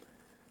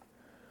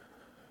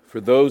For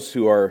those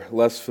who are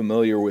less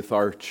familiar with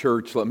our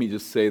church, let me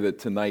just say that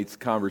tonight's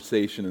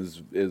conversation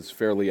is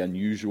fairly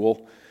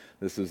unusual.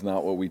 This is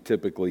not what we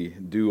typically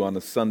do on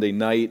a Sunday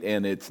night,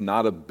 and it's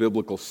not a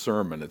biblical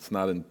sermon. It's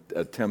not an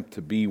attempt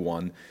to be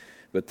one.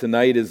 But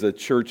tonight is a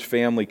church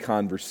family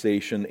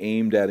conversation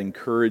aimed at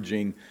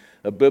encouraging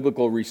a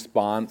biblical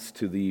response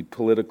to the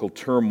political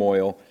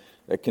turmoil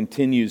that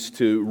continues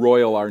to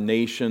roil our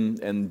nation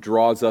and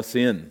draws us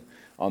in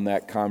on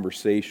that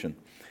conversation.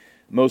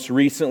 Most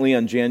recently,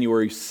 on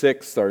January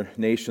 6th, our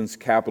nation's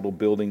Capitol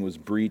building was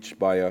breached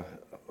by a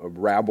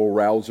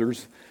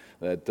rabble-rousers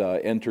that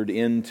entered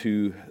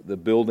into the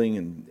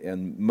building,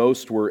 and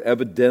most were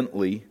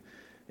evidently,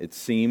 it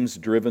seems,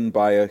 driven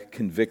by a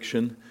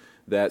conviction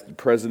that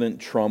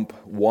President Trump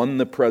won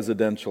the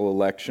presidential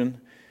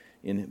election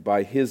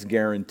by his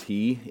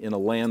guarantee in a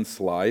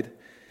landslide,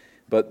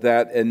 but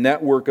that a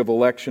network of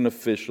election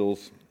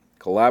officials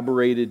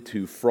collaborated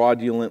to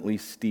fraudulently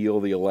steal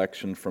the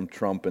election from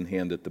Trump and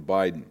hand it to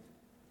Biden.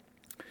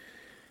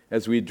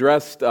 As we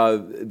addressed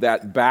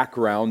that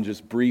background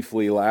just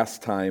briefly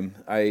last time,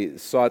 I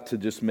sought to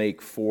just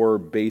make four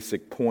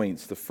basic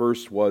points. The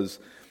first was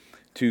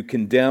to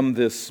condemn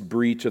this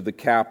breach of the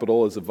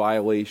Capitol as a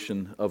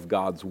violation of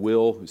God's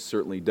will. We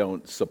certainly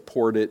don't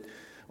support it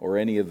or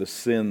any of the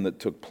sin that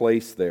took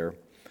place there,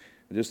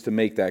 just to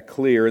make that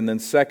clear. And then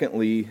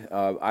secondly,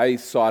 I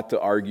sought to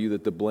argue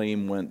that the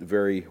blame went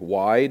very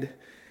wide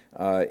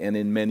and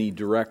in many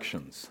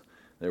directions.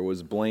 There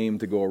was blame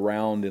to go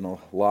around in a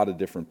lot of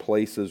different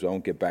places. I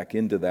won't get back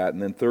into that.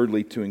 And then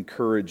thirdly, to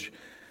encourage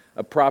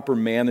a proper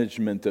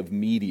management of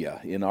media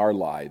in our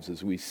lives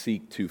as we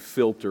seek to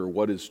filter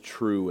what is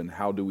true and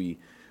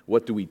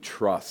what do we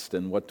trust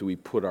and what do we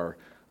put our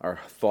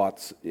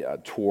thoughts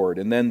toward.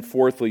 And then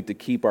fourthly, to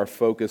keep our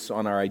focus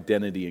on our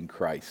identity in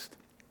Christ.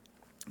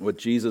 What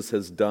Jesus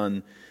has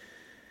done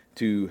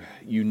to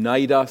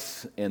unite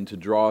us and to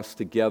draw us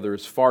together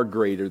is far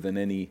greater than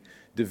any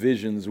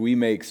divisions we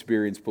may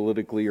experience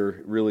politically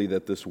or really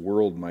that this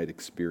world might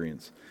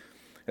experience.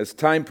 As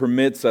time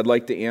permits, I'd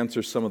like to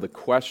answer some of the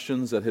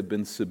questions that have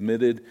been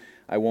submitted.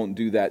 I won't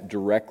do that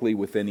directly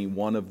with any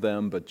one of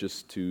them, but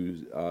just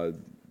to,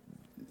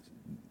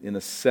 in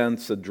a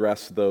sense,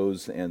 address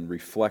those and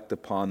reflect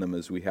upon them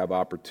as we have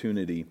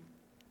opportunity.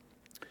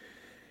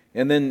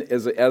 And then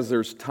as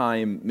there's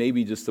time,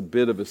 maybe just a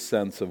bit of a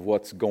sense of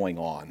what's going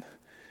on.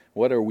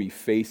 What are we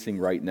facing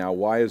right now?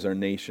 Why is our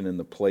nation in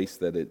the place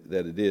that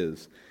it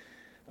is?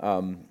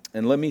 And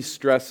let me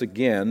stress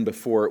again,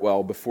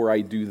 before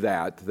I do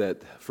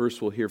that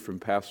first we'll hear from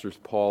Pastors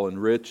Paul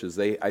and Rich, as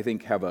they, I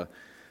think, have a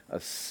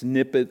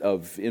snippet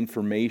of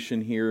information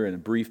here in a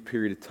brief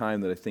period of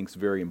time that I think is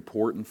very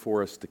important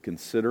for us to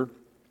consider.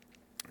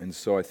 And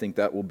so I think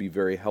that will be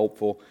very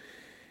helpful.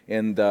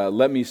 And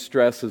let me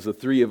stress, as the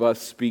three of us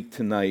speak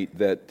tonight,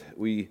 that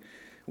we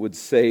would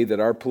say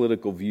that our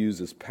political views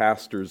as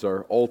pastors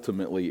are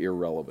ultimately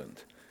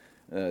irrelevant.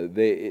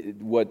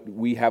 What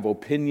we have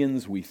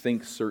opinions, we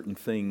think certain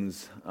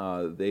things,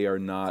 they are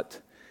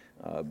not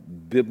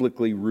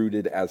biblically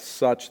rooted as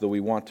such, though we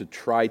want to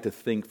try to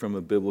think from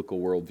a biblical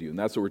worldview. And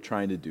that's what we're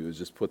trying to do, is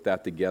just put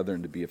that together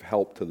and to be of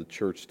help to the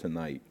church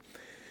tonight.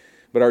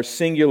 But our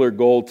singular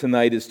goal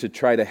tonight is to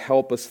try to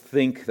help us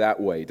think that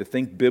way, to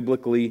think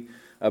biblically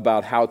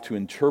about how to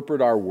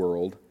interpret our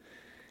world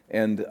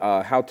and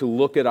how to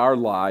look at our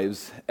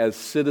lives as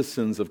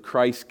citizens of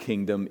Christ's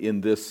kingdom in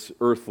this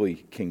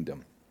earthly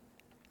kingdom,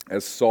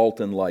 as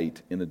salt and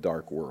light in a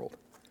dark world.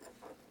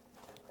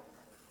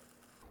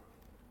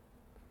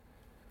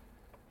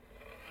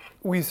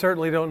 We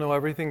certainly don't know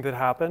everything that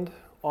happened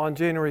on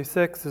January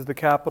 6th as the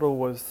Capitol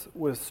was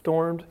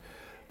stormed,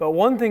 but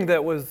one thing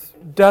that was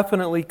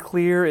definitely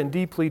clear and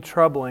deeply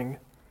troubling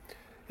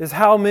is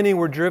how many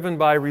were driven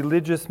by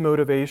religious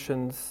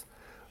motivations,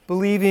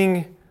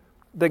 believing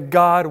that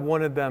God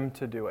wanted them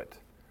to do it.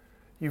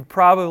 You've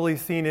probably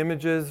seen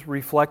images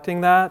reflecting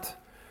that.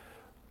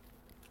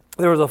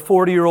 There was a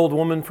 40-year-old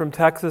woman from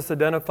Texas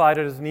identified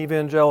as an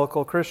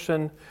evangelical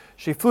Christian.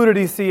 She flew to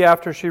D.C.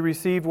 after she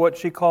received what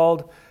she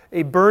called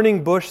a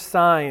burning bush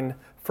sign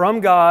from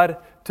God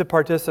to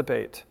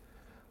participate,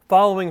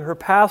 following her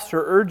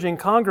pastor urging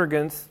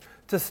congregants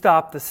to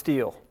stop the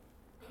steal.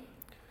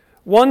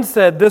 One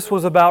said this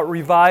was about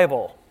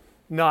revival,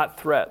 not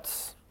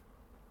threats.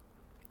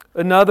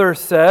 Another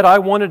said, I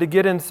wanted to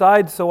get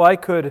inside so I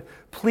could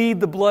plead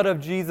the blood of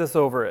Jesus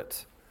over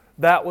it.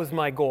 That was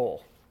my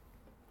goal.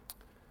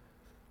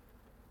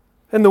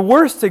 And the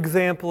worst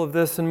example of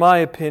this, in my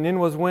opinion,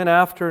 was when,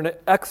 after an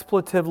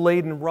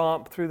expletive-laden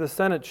romp through the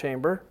Senate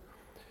chamber,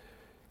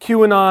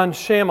 QAnon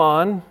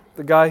shaman,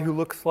 the guy who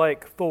looks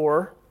like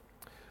Thor,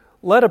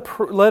 led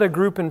a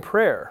group in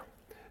prayer.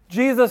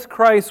 Jesus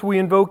Christ, we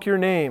invoke your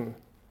name.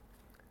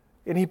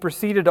 And he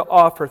proceeded to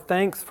offer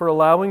thanks for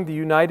allowing the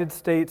United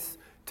States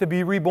to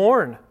be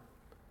reborn,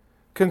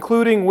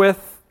 concluding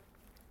with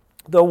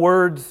the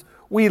words,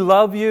 we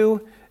love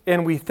you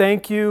and we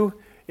thank you.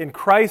 In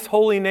Christ's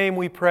holy name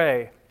we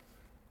pray.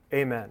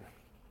 Amen.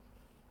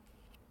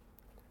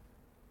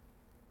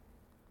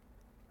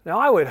 Now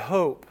I would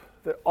hope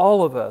that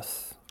all of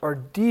us are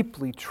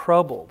deeply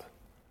troubled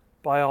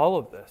by all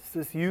of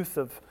this use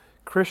of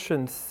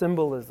Christian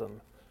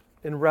symbolism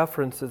and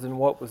references in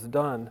what was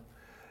done.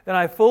 And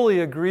I fully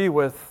agree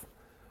with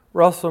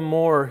Russell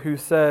Moore, who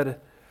said,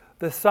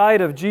 "The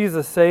sight of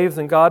Jesus saves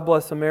and God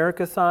bless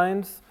America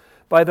signs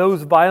by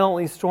those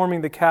violently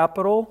storming the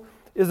Capitol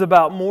is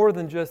about more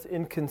than just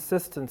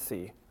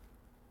inconsistency.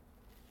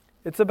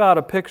 It's about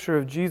a picture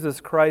of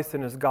Jesus Christ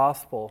and His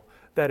gospel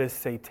that is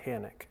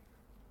satanic.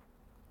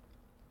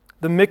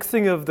 The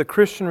mixing of the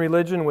Christian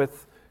religion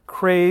with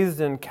crazed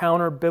and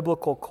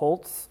counter-biblical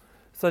cults,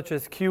 such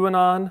as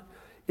QAnon,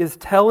 is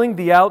telling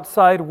the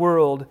outside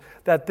world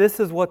that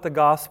this is what the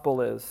gospel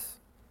is.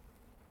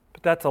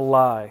 But that's a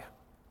lie,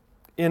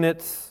 and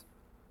it's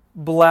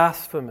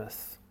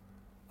blasphemous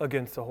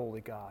against the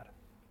holy God."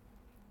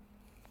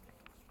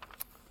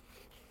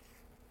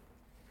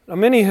 Now,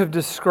 many have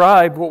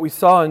described what we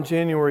saw on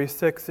January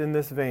 6th in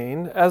this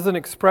vein as an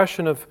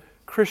expression of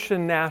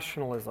Christian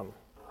nationalism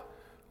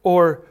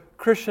or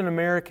Christian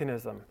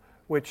Americanism,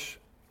 which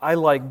I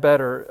like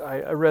better.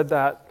 I read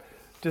that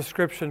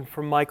description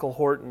from Michael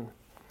Horton.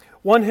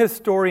 One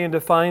historian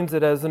defines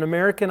it as an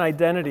American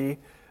identity,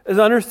 as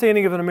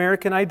understanding of an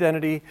American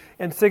identity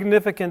and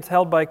significance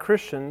held by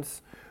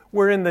Christians,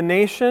 wherein the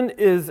nation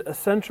is a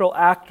central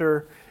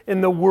actor in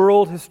the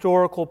world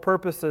historical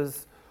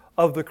purposes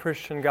of the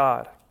Christian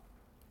God.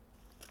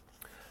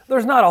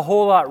 There's not a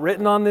whole lot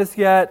written on this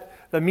yet.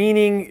 The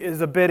meaning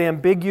is a bit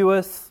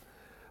ambiguous,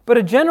 but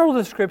a general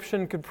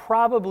description could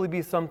probably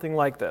be something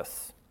like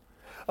this.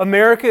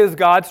 America is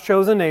God's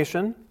chosen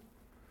nation,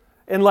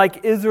 and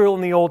like Israel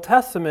in the Old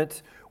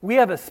Testament, we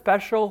have a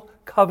special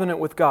covenant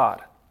with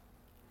God.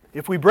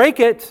 If we break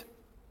it,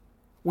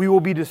 we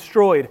will be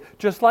destroyed,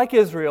 just like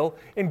Israel,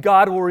 and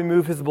God will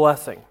remove His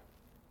blessing.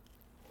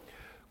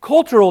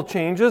 Cultural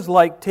changes,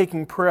 like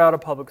taking prayer out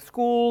of public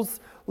schools,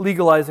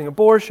 legalizing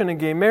abortion and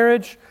gay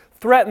marriage,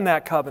 threaten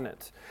that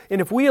covenant.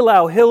 And if we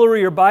allow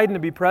Hillary or Biden to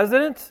be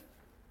president,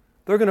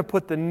 they're going to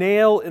put the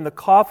nail in the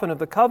coffin of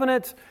the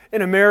covenant,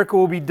 and America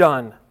will be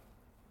done.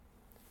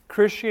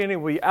 Christianity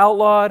will be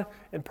outlawed,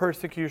 and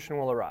persecution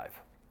will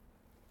arrive.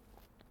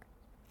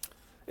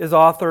 As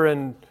author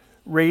and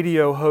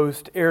radio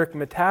host Eric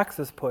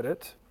Metaxas put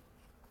it,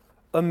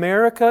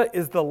 America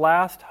is the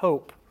last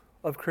hope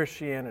of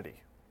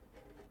Christianity.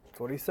 That's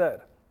what he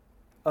said.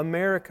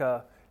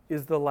 America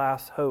is the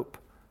last hope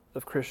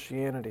of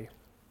Christianity.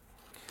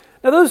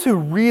 Now, those who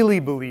really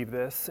believe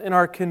this and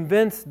are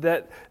convinced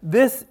that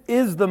this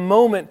is the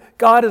moment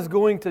God is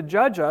going to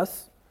judge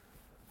us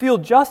feel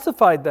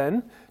justified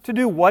then to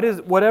do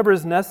whatever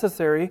is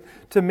necessary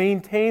to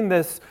maintain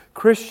this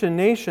Christian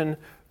nation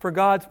for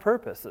God's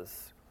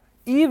purposes,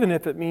 even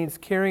if it means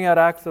carrying out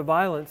acts of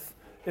violence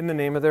in the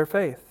name of their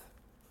faith.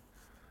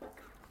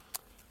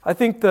 I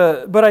think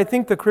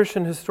the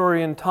Christian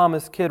historian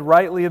Thomas Kidd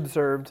rightly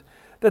observed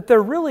that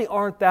there really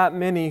aren't that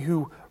many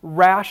who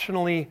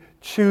rationally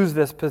choose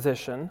this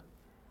position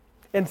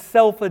and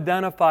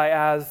self-identify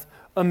as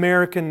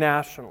American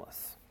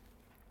nationalists.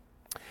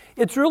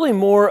 It's really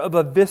more of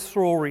a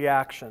visceral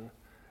reaction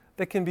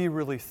that can be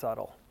really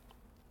subtle.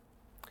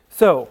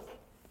 So,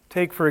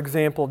 take for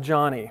example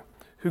Johnny,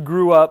 who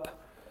grew up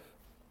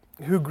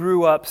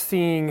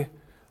seeing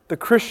the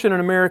Christian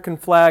and American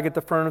flag at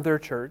the front of their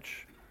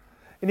church,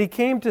 and he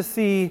came to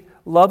see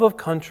love of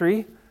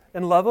country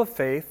and love of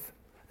faith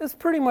as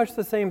pretty much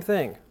the same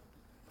thing.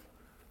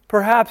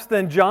 Perhaps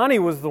then Johnny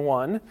was the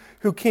one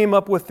who came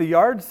up with the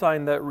yard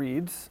sign that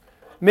reads,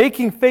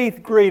 "Making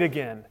faith great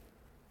again,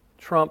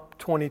 Trump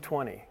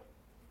 2020."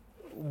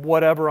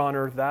 Whatever on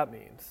earth that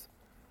means.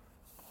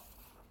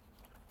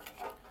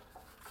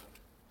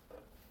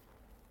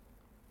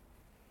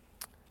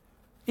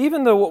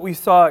 Even though what we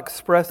saw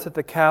expressed at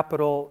the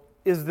Capitol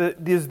is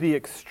the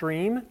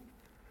extreme,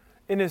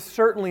 and is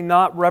certainly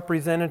not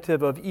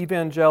representative of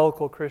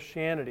evangelical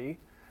Christianity,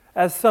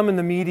 as some in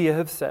the media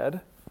have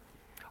said,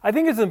 I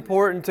think it's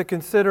important to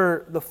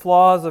consider the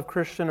flaws of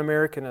Christian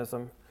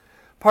Americanism,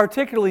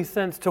 particularly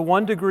since, to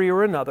one degree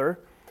or another,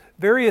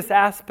 various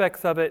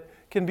aspects of it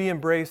can be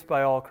embraced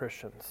by all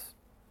Christians.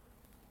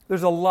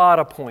 There's a lot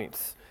of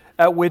points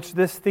at which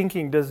this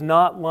thinking does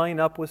not line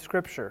up with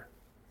Scripture.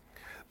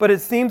 But it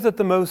seems that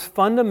the most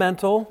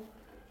fundamental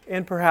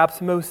and perhaps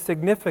most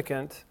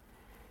significant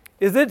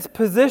is its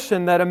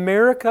position that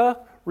America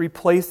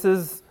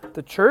replaces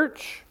the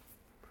church,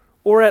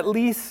 or at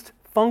least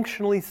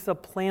functionally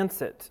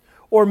supplants it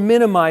or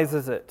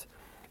minimizes it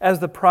as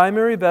the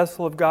primary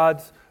vessel of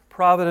God's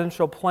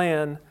providential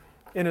plan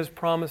in His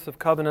promise of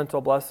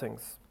covenantal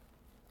blessings.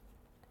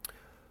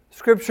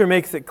 Scripture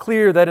makes it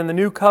clear that in the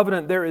new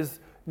covenant there is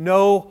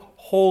no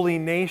holy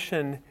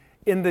nation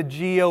in the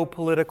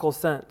geopolitical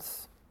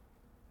sense.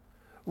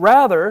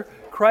 Rather,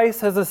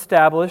 Christ has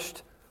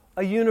established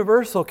a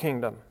universal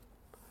kingdom,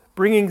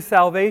 bringing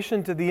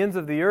salvation to the ends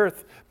of the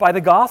earth by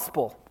the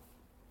gospel.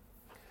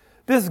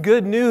 This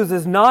good news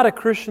is not a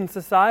Christian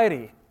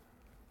society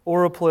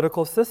or a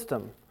political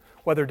system,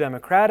 whether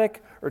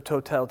democratic or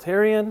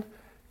totalitarian,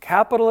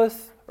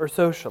 capitalist or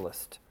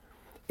socialist.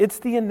 It's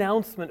the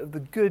announcement of the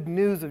good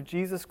news of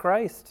Jesus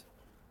Christ.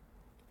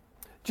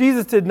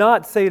 Jesus did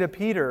not say to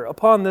Peter,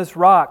 "Upon this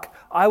rock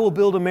I will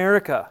build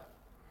America,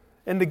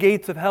 and the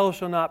gates of hell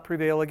shall not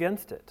prevail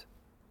against it."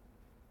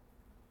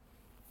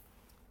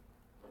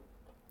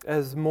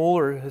 As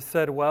Moeller has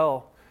said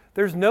well,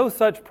 there's no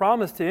such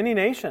promise to any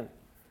nation.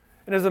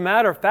 And as a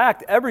matter of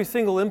fact, every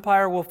single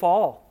empire will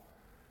fall.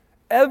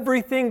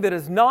 Everything that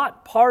is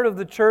not part of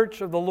the church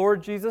of the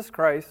Lord Jesus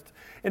Christ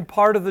and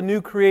part of the new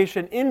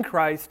creation in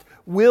Christ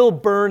will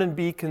burn and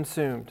be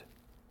consumed.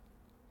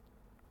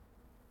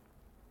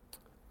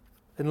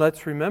 And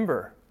let's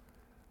remember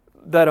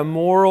that a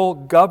moral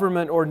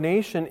government or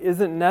nation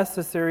isn't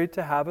necessary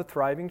to have a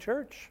thriving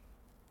church.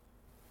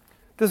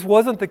 This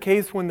wasn't the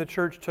case when the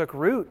church took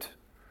root.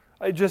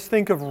 I just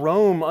think of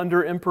Rome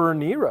under Emperor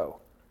Nero.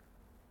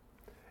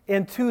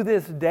 And to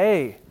this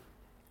day,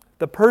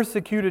 the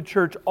persecuted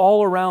church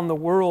all around the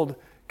world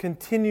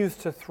continues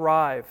to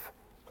thrive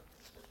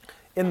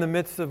in the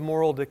midst of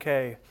moral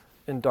decay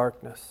and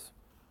darkness.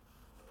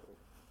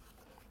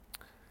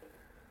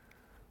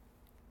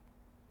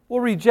 Well,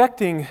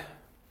 rejecting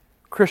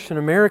Christian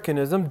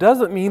Americanism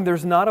doesn't mean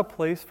there's not a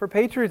place for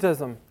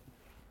patriotism.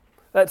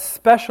 That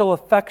special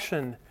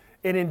affection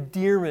and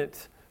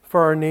endearment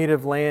for our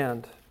native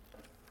land.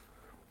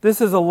 This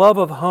is a love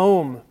of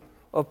home,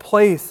 of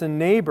place and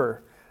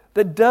neighbor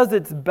that does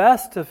its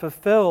best to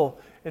fulfill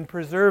and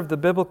preserve the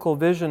biblical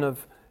vision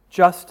of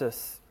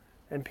justice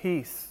and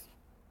peace.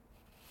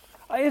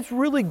 It's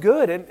really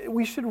good, and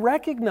we should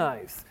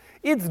recognize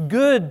it's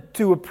good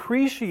to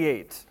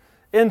appreciate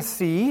and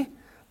see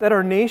that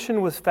our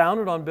nation was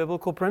founded on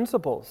biblical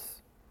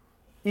principles,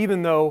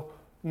 even though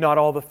not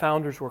all the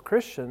founders were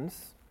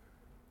Christians.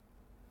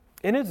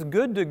 And it's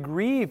good to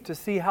grieve to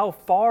see how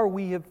far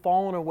we have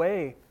fallen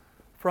away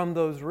from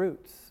those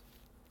roots.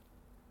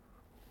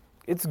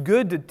 It's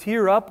good to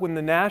tear up when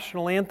the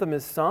national anthem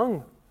is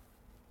sung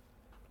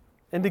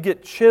and to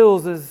get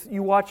chills as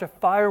you watch a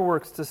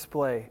fireworks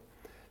display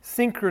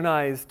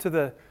synchronized to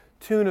the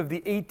tune of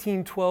the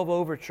 1812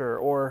 Overture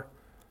or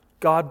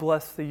God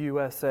Bless the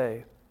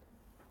USA.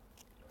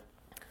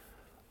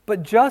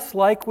 But just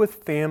like with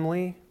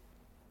family,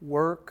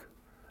 work,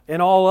 and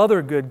all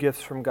other good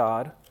gifts from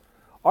God,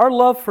 our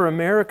love for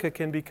America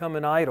can become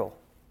an idol.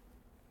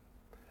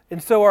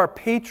 And so our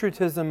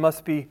patriotism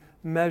must be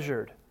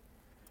measured,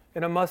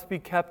 and it must be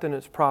kept in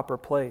its proper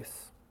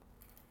place.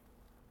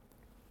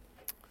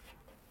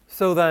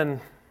 So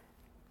then,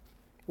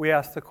 we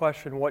ask the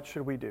question, what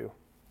should we do?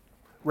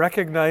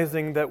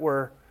 Recognizing that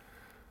we're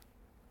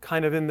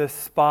kind of in this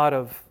spot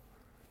of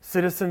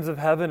citizens of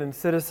heaven and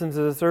citizens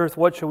of this earth,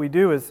 what should we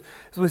do? As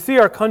we see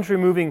our country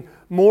moving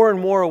more and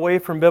more away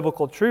from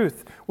biblical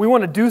truth, we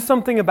want to do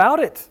something about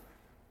it.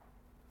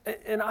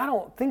 And I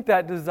don't think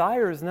that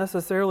desire is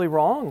necessarily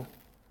wrong.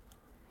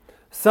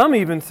 Some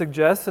even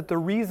suggest that the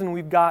reason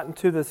we've gotten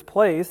to this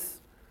place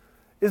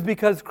is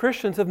because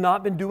Christians have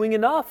not been doing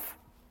enough.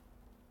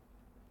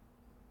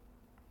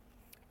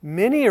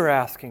 Many are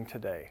asking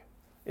today,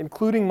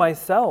 including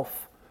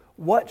myself,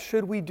 what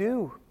should we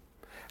do?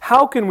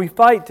 How can we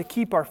fight to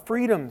keep our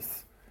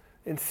freedoms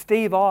and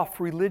stave off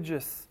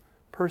religious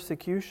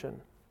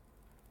persecution?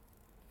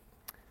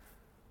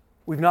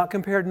 We've not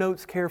compared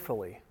notes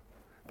carefully,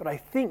 but I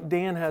think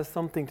Dan has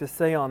something to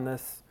say on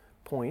this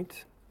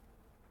point.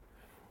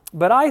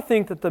 But I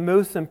think that the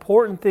most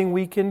important thing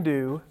we can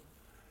do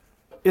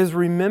is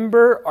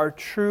remember our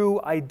true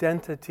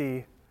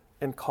identity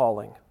and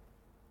calling.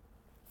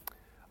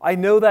 I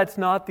know that's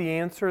not the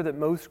answer that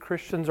most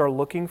Christians are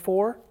looking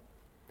for.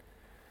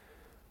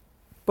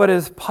 But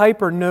as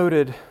Piper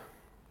noted,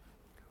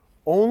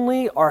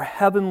 only our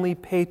heavenly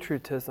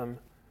patriotism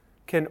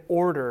can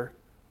order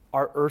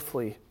our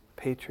earthly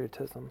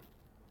patriotism.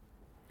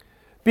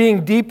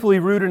 Being deeply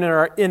rooted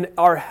in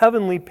our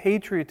heavenly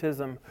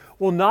patriotism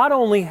will not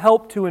only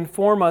help to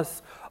inform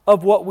us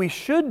of what we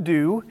should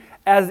do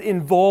as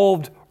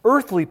involved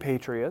earthly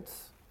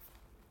patriots,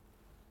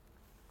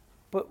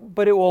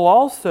 but it will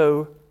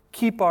also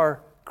keep our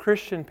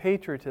Christian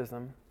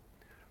patriotism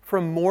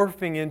from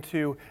morphing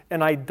into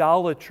an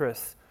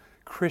idolatrous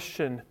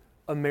Christian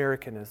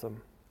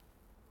Americanism.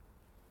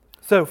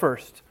 So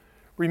first,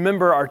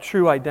 remember our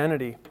true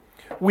identity.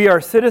 We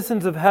are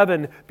citizens of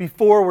heaven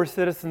before we're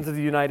citizens of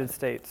the United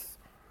States.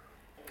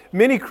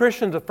 Many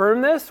Christians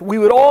affirm this. We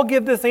would all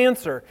give this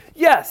answer.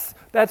 Yes,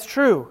 that's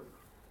true.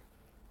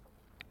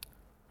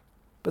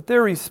 But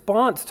their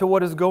response to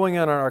what is going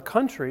on in our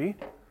country,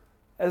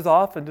 as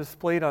often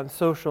displayed on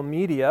social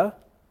media,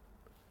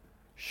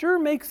 sure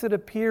makes it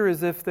appear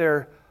as if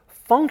their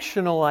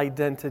functional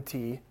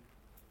identity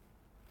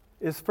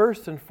is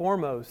first and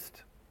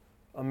foremost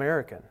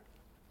American.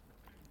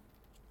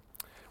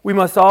 We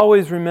must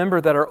always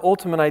remember that our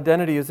ultimate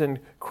identity is in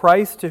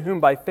Christ, to whom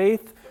by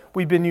faith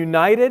we've been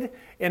united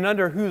and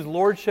under whose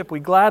lordship we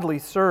gladly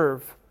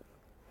serve.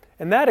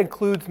 And that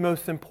includes,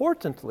 most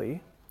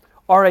importantly,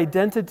 our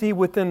identity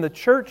within the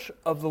church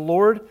of the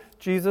Lord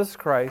Jesus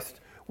Christ,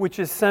 which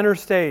is center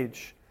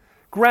stage,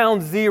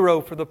 ground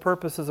zero for the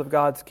purposes of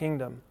God's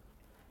kingdom.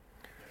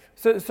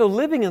 So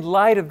living in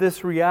light of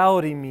this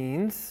reality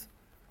means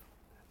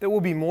that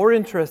we'll be more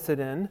interested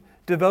in,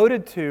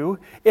 devoted to,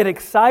 and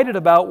excited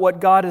about what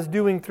God is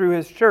doing through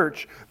His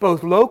church,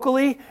 both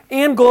locally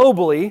and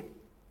globally,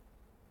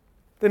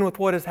 than with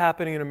what is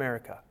happening in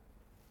America.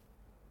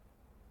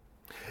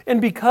 And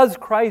because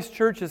Christ's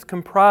church is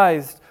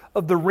comprised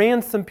of the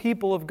ransomed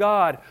people of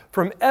God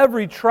from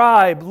every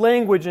tribe,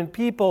 language, and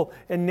people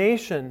and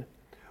nation,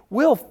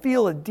 we'll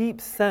feel a deep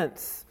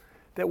sense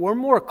that we're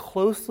more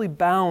closely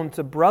bound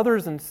to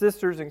brothers and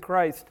sisters in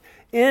Christ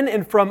in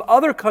and from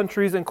other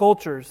countries and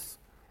cultures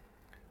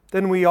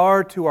than we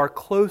are to our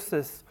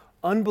closest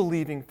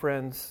unbelieving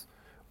friends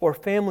or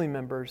family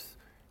members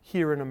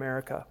here in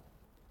America.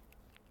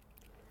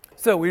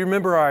 So we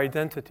remember our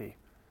identity.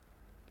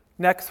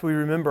 Next, we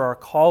remember our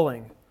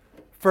calling.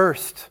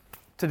 First,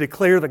 to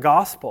declare the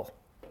gospel.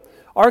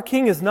 Our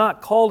King has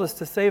not called us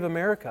to save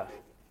America,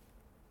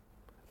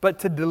 but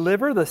to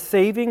deliver the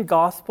saving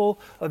gospel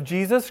of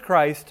Jesus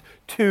Christ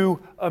to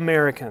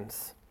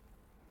Americans.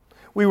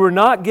 We were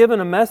not given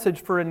a message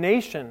for a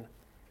nation,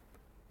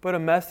 but a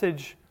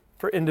message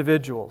for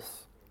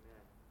individuals.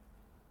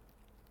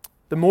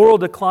 The moral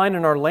decline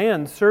in our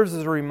land serves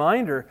as a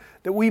reminder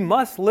that we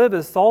must live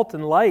as salt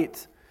and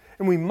light,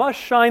 and we must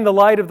shine the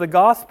light of the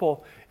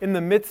gospel in the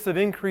midst of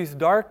increased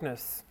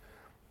darkness.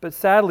 But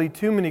sadly,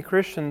 too many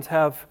Christians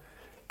have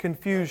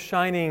confused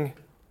shining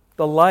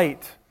the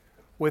light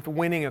with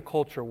winning a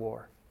culture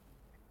war.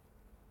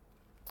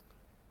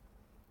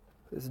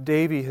 As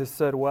Davy has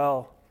said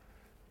well,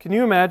 can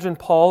you imagine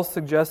Paul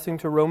suggesting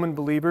to Roman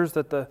believers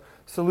that the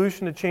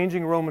solution to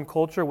changing Roman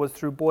culture was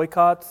through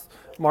boycotts,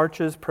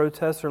 marches,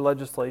 protests, or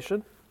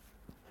legislation?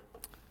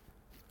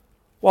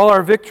 While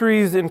our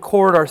victories in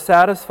court are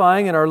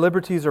satisfying and our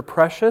liberties are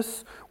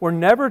precious, we're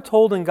never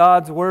told in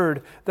God's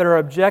Word that our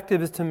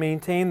objective is to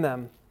maintain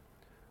them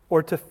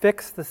or to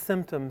fix the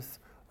symptoms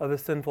of a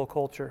sinful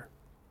culture.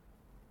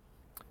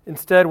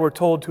 Instead, we're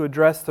told to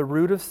address the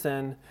root of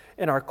sin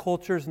and our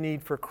culture's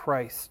need for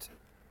Christ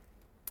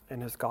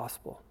and His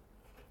gospel.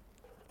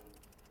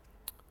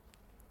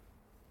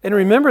 And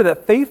remember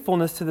that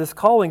faithfulness to this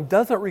calling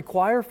doesn't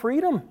require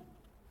freedom.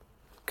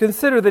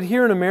 Consider that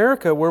here in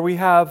America, where we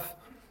have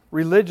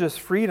religious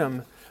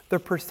freedom, the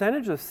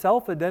percentage of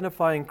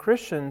self-identifying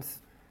Christians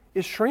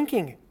is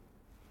shrinking.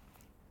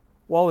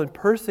 While in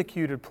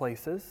persecuted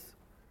places,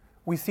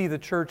 we see the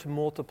church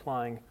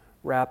multiplying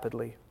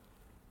rapidly.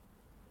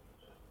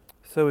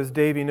 So as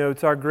Davy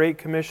notes, our great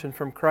commission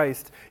from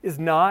Christ is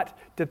not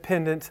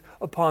dependent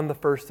upon the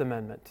First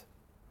Amendment.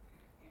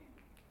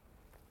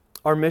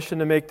 Our mission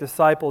to make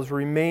disciples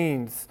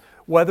remains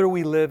whether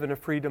we live in a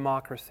free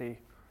democracy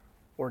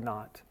or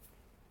not.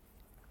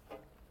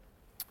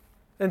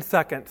 And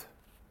second,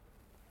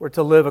 we're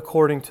to live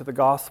according to the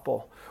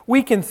gospel.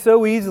 We can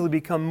so easily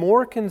become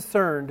more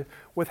concerned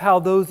with how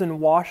those in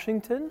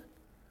Washington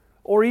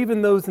or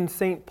even those in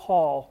St.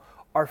 Paul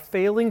are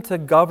failing to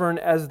govern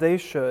as they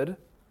should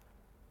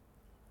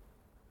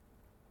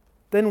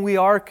than we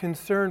are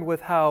concerned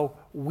with how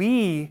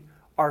we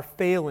are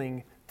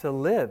failing to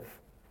live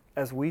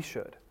as we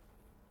should.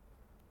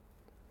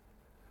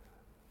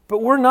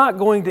 But we're not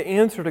going to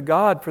answer to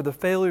God for the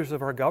failures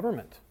of our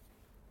government.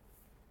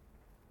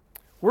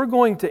 We're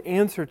going to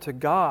answer to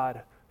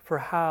God for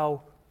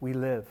how we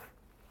live.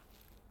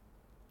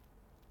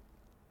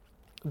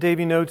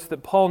 Davy notes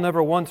that Paul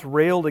never once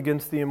railed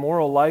against the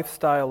immoral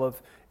lifestyle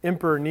of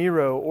Emperor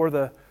Nero or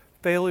the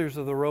failures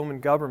of the Roman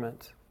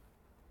government.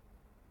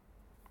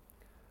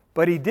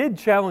 But he did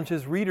challenge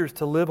his readers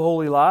to live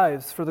holy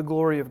lives for the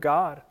glory of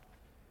God.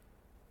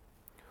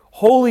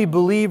 Holy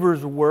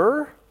believers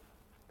were,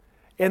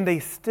 and they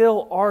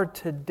still are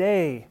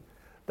today,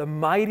 the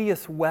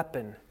mightiest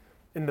weapon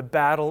in the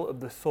battle of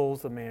the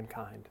souls of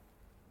mankind.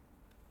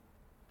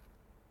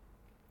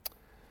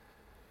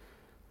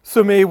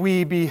 So may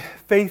we be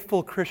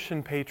faithful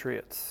Christian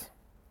patriots,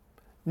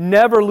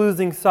 never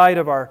losing sight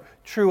of our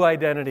true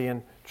identity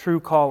and true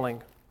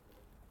calling.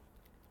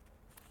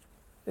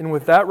 And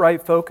with that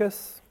right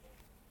focus,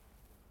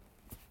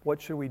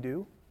 what should we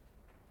do?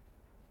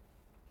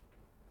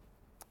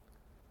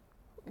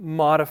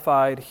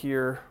 Modified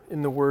here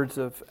in the words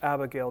of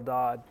Abigail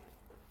Dodd.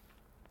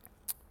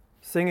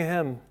 Sing a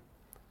hymn.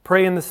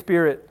 Pray in the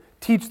Spirit.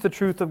 Teach the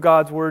truth of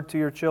God's Word to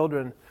your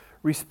children.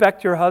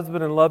 Respect your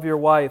husband and love your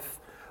wife.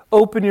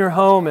 Open your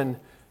home and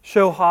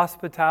show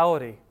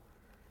hospitality.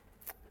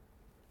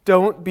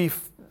 Don't be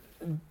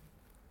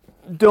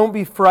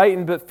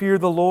frightened, but fear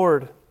the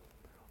Lord.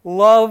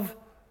 Love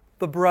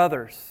the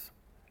brothers.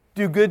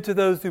 Do good to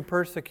those who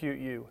persecute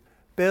you.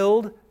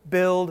 Build,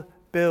 build,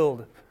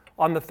 build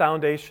on the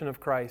foundation of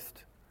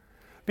Christ.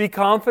 Be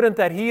confident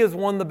that He has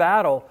won the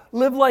battle.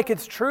 Live like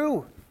it's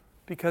true,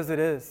 because it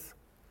is.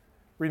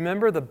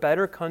 Remember the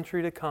better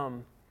country to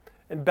come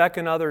and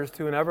beckon others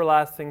to an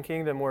everlasting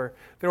kingdom where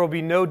there will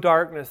be no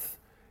darkness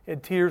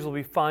and tears will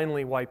be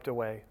finally wiped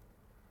away.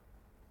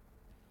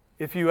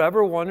 If you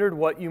ever wondered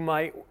what you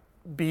might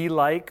be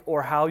like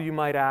or how you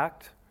might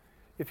act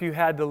if you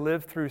had to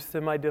live through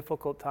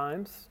semi-difficult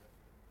times,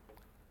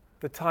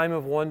 the time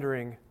of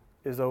wondering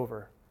is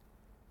over.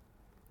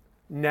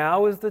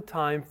 Now is the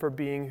time for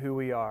being who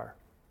we are,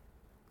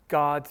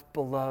 God's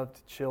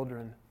beloved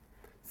children,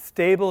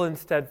 stable and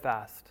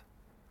steadfast,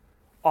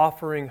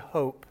 offering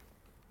hope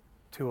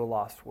to a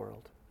lost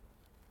world.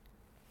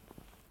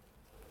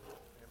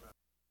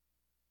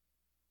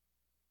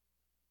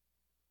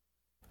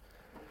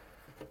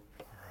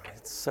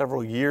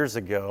 Several years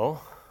ago,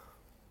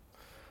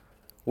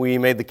 we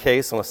made the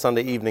case on a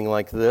Sunday evening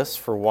like this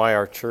for why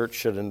our church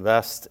should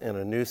invest in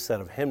a new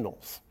set of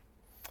hymnals.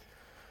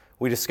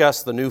 We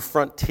discussed the new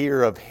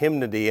frontier of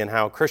hymnody and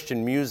how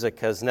Christian music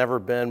has never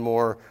been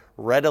more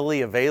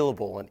readily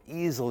available and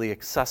easily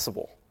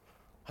accessible.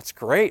 That's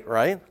great,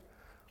 right?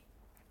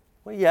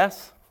 Well,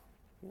 yes,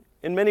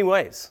 in many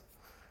ways,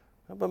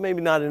 but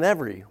maybe not in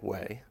every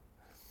way.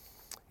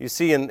 You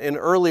see, in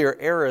earlier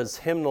eras,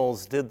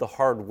 hymnals did the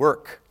hard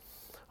work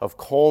of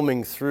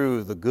combing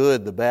through the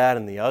good, the bad,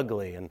 and the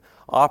ugly, and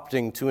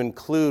opting to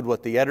include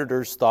what the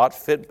editors thought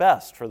fit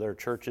best for their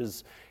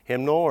church's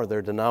hymnal or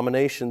their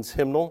denomination's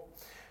hymnal.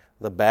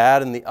 The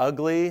bad and the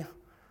ugly,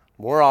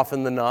 more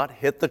often than not,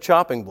 hit the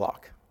chopping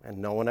block, and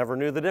no one ever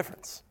knew the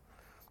difference.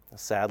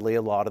 Sadly,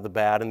 a lot of the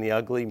bad and the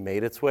ugly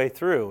made its way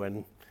through,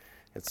 and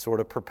it's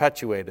sort of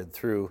perpetuated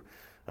through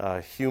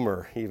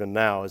humor even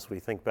now as we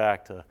think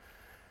back to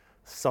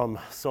some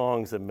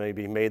songs that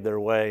maybe made their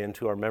way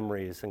into our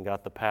memories and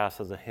got the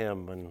pass as a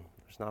hymn, and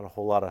there's not a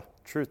whole lot of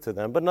truth to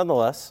them. But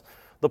nonetheless,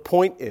 the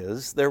point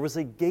is there was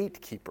a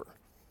gatekeeper.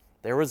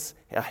 There was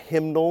a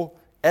hymnal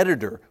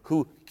editor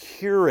who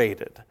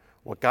curated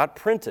what got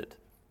printed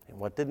and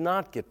what did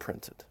not get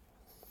printed.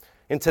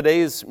 In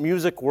today's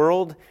music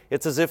world,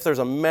 it's as if there's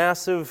a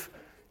massive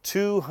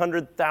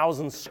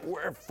 200,000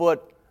 square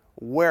foot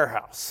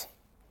warehouse.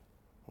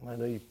 I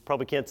know you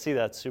probably can't see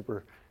that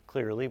super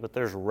clearly, but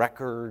there's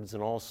records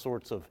and all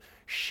sorts of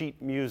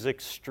sheet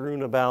music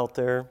strewn about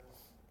there.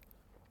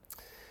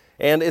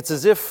 And it's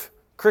as if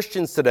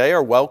Christians today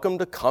are welcome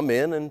to come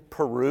in and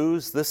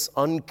peruse this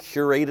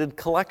uncurated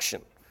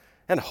collection.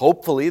 And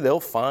hopefully they'll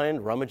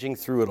find, rummaging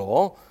through it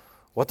all,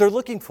 what they're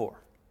looking for: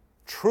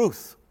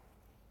 truth,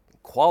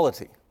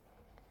 quality.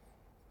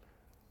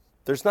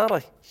 There's not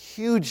a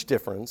huge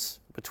difference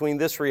between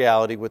this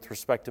reality with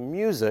respect to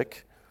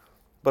music,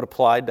 but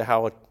applied to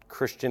how a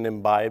Christian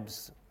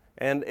imbibes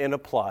and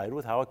applied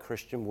with how a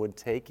Christian would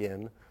take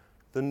in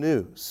the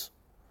news.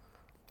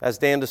 As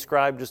Dan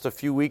described just a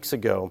few weeks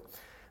ago,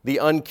 the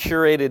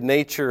uncurated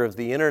nature of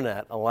the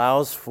internet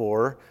allows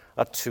for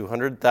a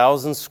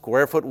 200,000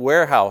 square foot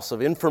warehouse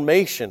of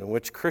information in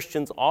which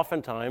Christians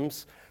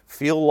oftentimes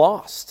feel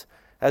lost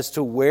as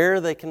to where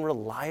they can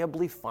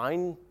reliably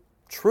find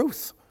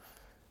truth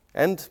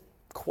and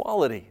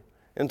quality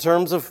in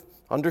terms of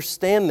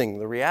understanding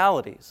the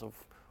realities of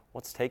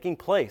what's taking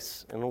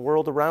place in the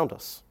world around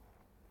us.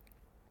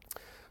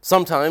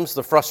 Sometimes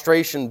the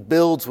frustration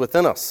builds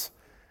within us,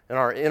 and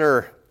our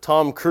inner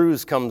Tom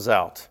Cruise comes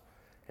out,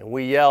 and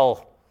we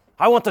yell,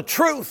 "I want the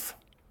truth!"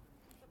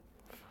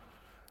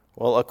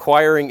 Well,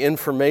 acquiring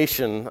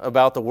information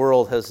about the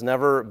world has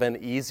never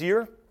been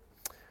easier,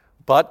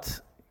 but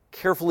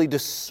carefully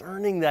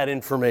discerning that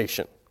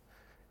information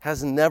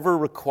has never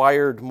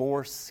required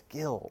more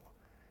skill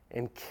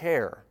and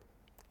care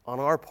on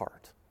our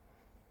part.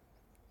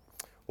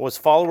 Well, as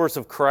followers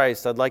of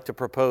Christ, I'd like to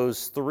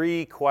propose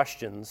 3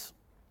 questions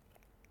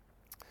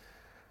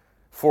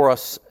for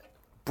us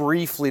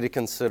briefly to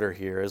consider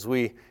here as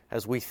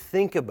we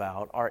think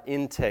about our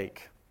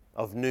intake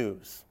of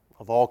news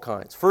of all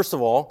kinds. First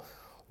of all,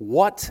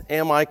 what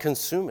am I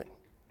consuming?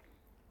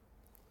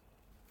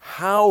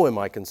 How am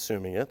I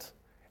consuming it?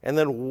 And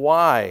then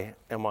why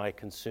am I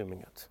consuming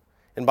it?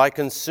 And by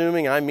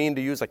consuming, I mean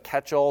to use a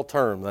catch-all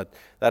term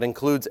that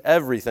includes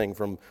everything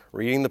from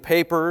reading the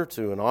paper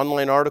to an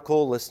online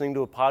article, listening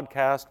to a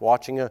podcast,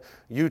 watching a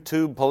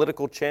YouTube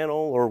political channel,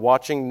 or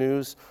watching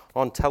news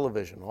on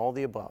television, all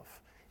the above.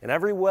 In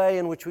every way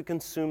in which we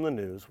consume the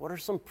news, what are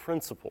some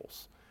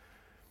principles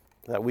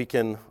that we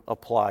can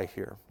apply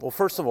here? Well,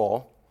 first of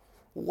all,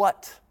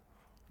 what?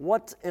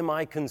 What am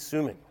I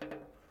consuming?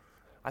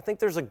 I think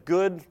there's a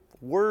good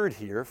word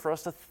here for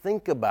us to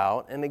think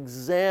about and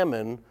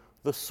examine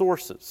the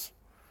sources.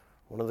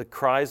 One of the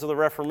cries of the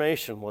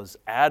Reformation was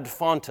ad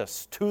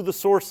fontes, to the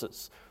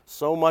sources.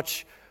 So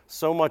much,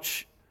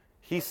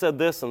 he said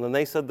this, and then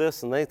they said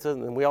this, and they said,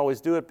 and we always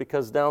do it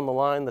because down the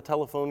line, the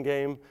telephone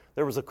game,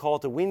 there was a call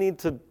to, we need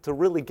to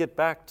really get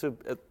back to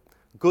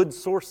good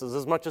sources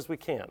as much as we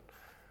can.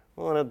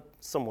 Well, in a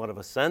somewhat of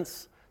a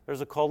sense, there's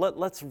a call,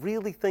 let's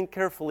really think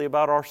carefully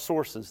about our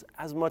sources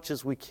as much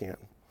as we can.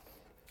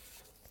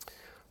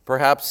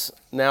 Perhaps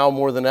now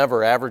more than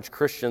ever, average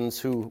Christians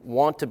who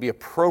want to be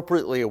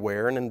appropriately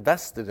aware and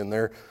invested in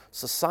their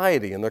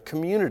society and their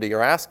community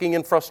are asking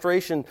in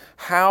frustration,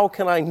 how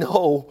can I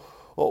know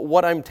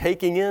what I'm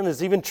taking in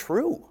is even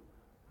true?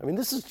 I mean,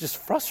 this is just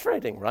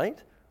frustrating,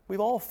 right? We've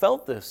all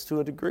felt this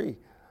to a degree.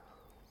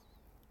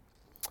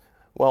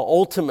 Well,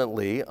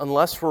 ultimately,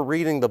 unless we're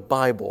reading the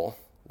Bible,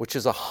 which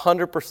is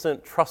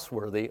 100%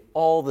 trustworthy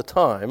all the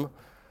time,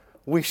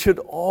 we should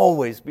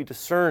always be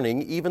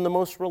discerning even the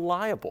most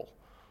reliable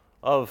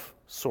of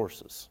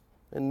sources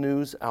and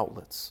news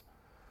outlets.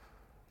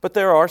 But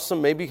there are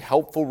some maybe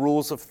helpful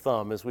rules of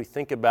thumb as we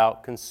think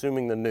about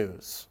consuming the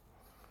news.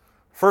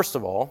 First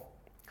of all,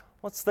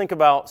 let's think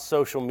about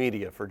social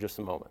media for just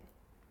a moment.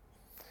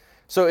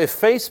 So if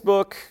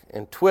Facebook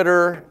and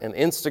Twitter and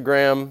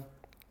Instagram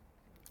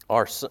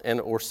or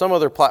some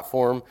other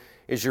platform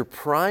is your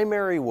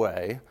primary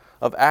way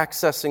of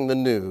accessing the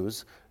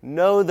news,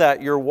 know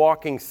that you're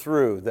walking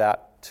through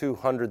that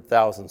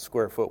 200,000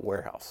 square foot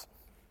warehouse.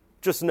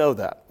 Just know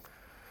that.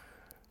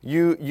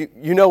 You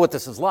know what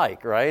this is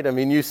like, right? I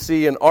mean, you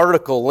see an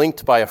article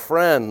linked by a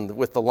friend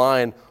with the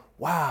line,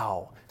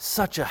 "Wow,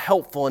 such a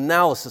helpful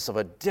analysis of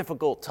a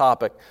difficult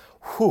topic.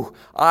 Whew,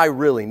 I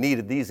really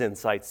needed these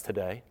insights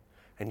today."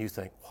 And you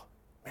think, well,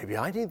 maybe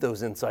I need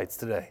those insights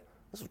today.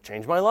 This will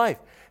change my life.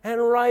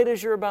 And right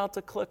as you're about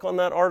to click on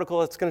that article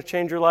that's going to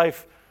change your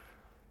life,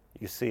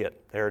 you see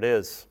it. There it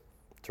is.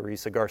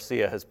 Teresa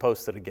Garcia has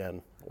posted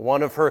again.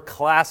 One of her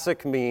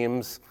classic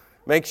memes,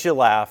 makes you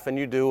laugh, and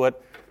you do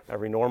what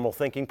every normal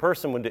thinking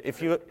person would do.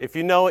 If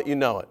you know it, you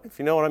know it. If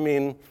you know what I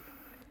mean,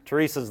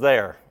 Teresa's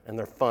there, and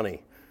they're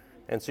funny.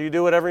 And so you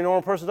do what every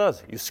normal person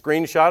does. You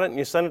screenshot it and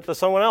you send it to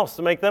someone else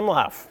to make them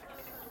laugh.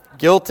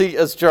 Guilty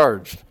as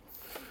charged.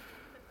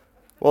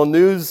 Well,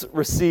 news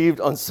received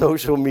on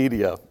social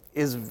media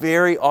is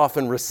very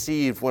often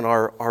received when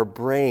our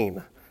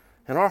brain,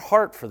 and our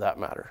heart for that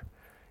matter,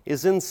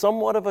 is in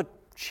somewhat of a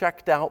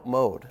checked out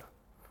mode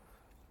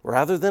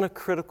rather than a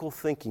critical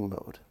thinking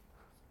mode.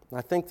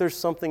 I think there's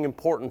something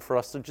important for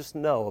us to just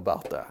know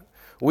about that.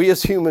 We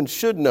as humans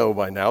should know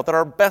by now that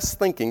our best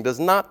thinking does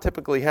not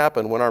typically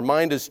happen when our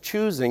mind is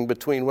choosing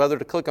between whether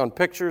to click on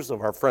pictures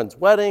of our friend's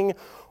wedding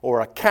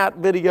or a cat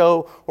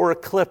video or a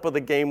clip of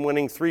the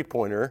game-winning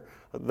three-pointer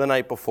the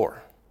night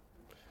before.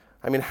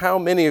 I mean, how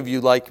many of you,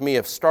 like me,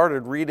 have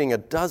started reading a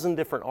dozen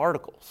different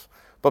articles,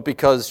 but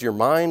because your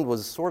mind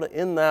was sort of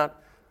in that,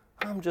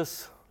 I'm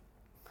just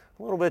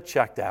a little bit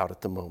checked out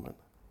at the moment.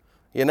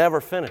 You never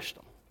finished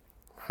them,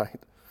 right?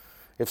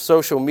 If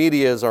social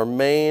media is our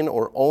main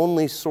or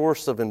only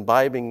source of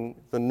imbibing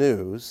the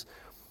news,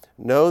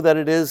 know that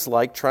it is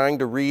like trying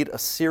to read a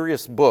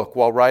serious book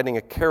while riding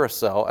a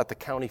carousel at the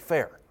county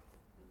fair.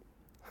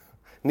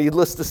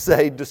 Needless to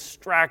say,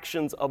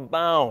 distractions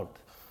abound,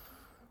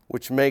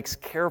 which makes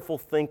careful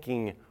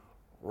thinking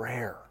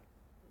rare.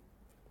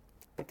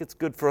 I think it's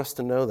good for us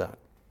to know that.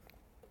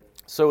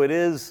 So it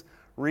is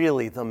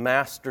really the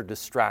master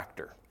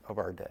distractor of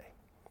our day.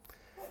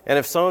 And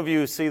if some of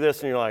you see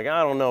this and you're like,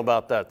 I don't know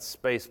about that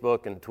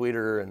Facebook and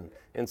Twitter and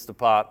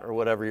Instapot or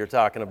whatever you're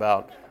talking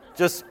about,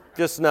 just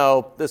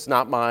know this is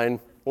not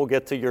mine. We'll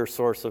get to your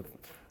source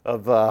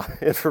of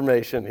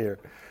information here.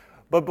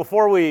 But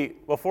before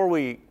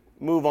we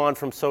move on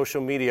from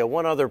social media,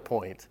 one other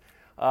point.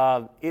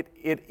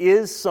 It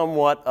is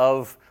somewhat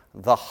of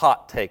the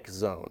hot take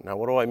zone. Now,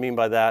 what do I mean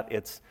by that?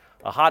 It's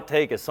a hot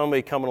take is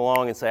somebody coming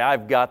along and say,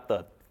 I've got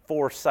the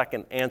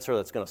 4-second answer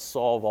that's going to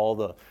solve all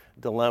the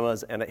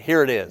dilemmas, and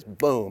here it is,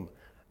 boom.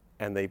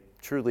 And they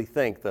truly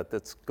think that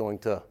it's going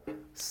to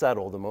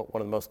settle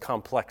one of the most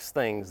complex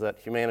things that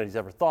humanity's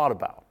ever thought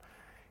about.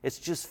 It's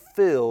just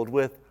filled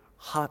with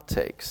hot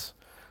takes.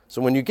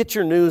 So when you get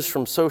your news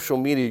from social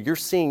media, you're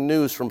seeing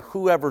news from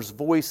whoever's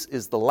voice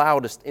is the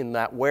loudest in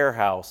that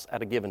warehouse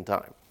at a given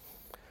time.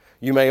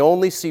 You may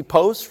only see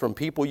posts from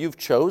people you've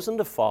chosen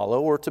to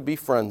follow or to be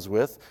friends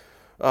with,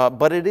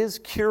 but it is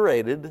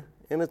curated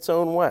in its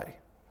own way.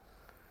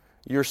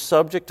 You're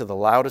subject to the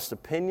loudest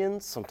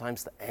opinions,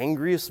 sometimes the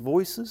angriest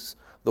voices,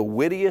 the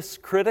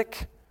wittiest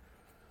critic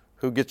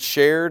who gets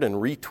shared and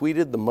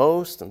retweeted the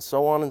most, and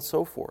so on and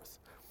so forth.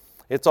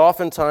 It's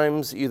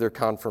oftentimes either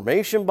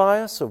confirmation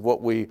bias of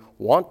what we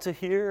want to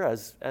hear,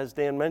 as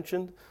Dan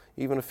mentioned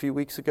even a few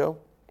weeks ago,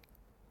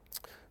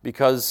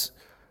 because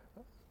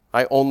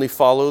I only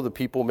follow the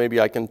people maybe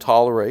I can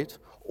tolerate,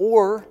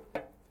 or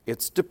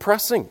it's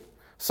depressing,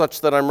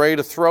 such that I'm ready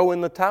to throw in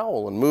the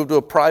towel and move to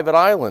a private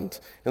island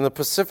in the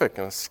Pacific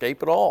and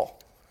escape it all.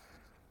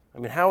 I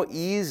mean, how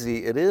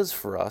easy it is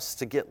for us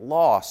to get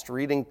lost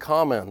reading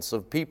comments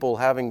of people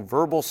having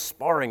verbal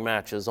sparring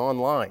matches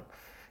online.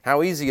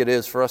 How easy it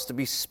is for us to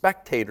be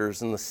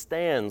spectators in the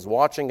stands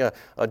watching a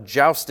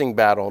jousting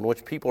battle in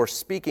which people are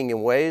speaking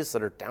in ways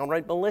that are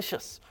downright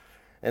malicious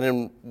and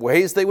in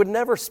ways they would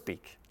never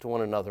speak to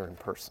one another in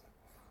person.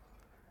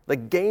 The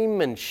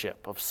gamemanship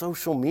of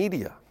social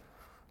media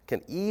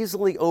can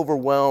easily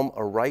overwhelm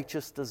a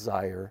righteous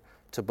desire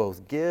to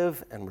both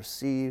give and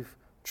receive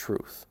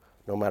truth,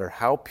 no matter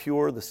how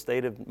pure the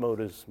state of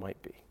motives might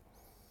be.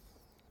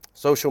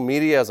 Social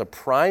media as a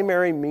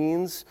primary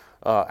means,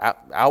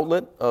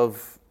 outlet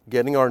of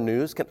getting our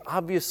news can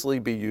obviously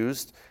be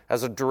used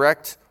as a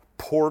direct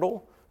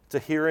portal to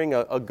hearing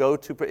a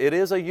go-to. It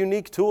is a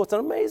unique tool. It's an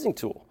amazing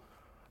tool.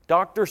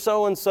 Dr.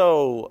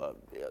 So-and-so,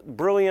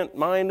 brilliant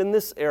mind in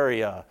this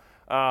area,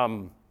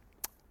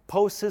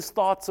 posts his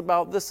thoughts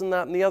about this and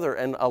that and the other,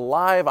 and I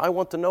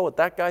want to know what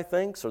that guy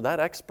thinks or that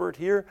expert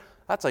here.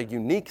 That's a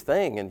unique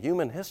thing in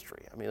human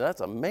history. I mean, that's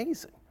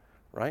amazing.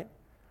 right?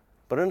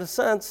 But in a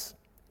sense,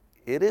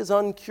 it is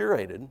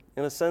uncurated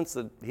in a sense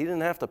that he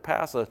didn't have to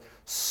pass a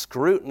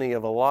scrutiny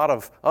of a lot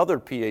of other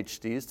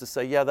PhDs to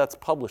say, yeah, that's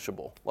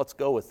publishable. Let's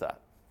go with that.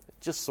 It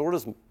just sort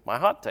of is my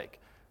hot take.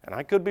 And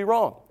I could be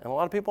wrong. And a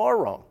lot of people are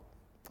wrong,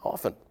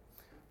 often,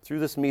 through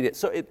this media.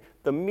 So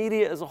the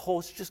media as a whole,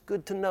 it's just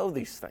good to know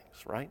these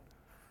things, right?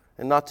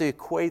 And not to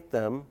equate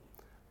them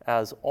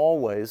as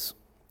always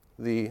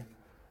the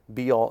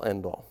be-all,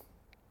 end-all.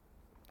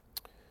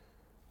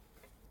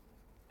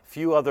 A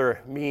few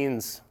other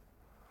means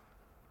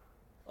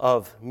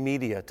of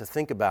media to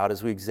think about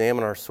as we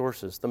examine our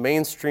sources. The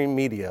mainstream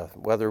media,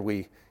 whether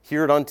we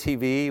hear it on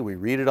TV, we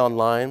read it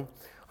online,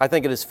 I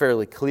think it is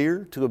fairly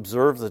clear to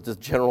observe that the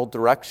general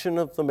direction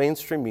of the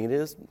mainstream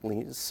media is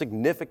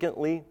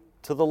significantly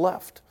to the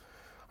left.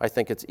 I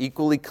think it's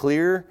equally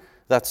clear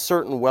that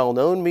certain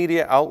well-known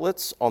media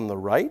outlets on the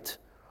right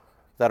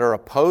that are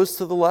opposed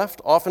to the left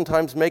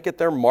oftentimes make it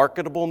their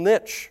marketable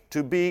niche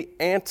to be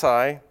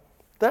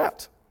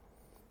anti-that.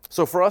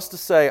 So for us to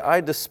say,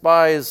 I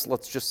despise,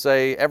 let's just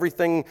say,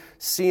 everything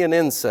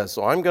CNN says,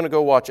 so I'm going to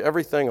go watch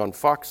everything on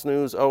Fox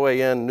News,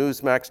 OAN,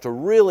 Newsmax to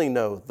really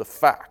know the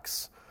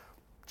facts.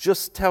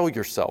 Just tell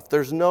yourself,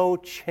 there's no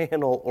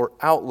channel or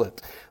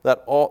outlet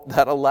that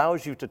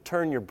allows you to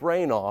turn your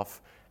brain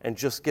off and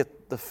just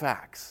get the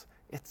facts.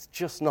 It's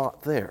just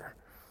not there.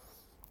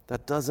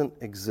 That doesn't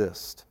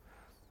exist.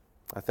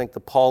 I think the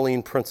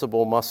Pauline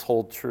principle must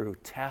hold true.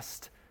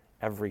 Test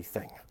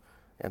everything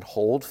and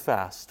hold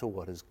fast to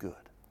what is good.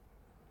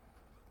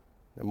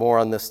 And more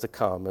on this to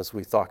come as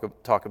we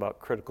talk about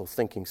critical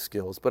thinking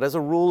skills. But as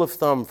a rule of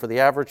thumb for the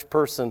average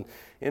person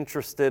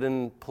interested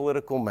in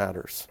political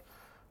matters,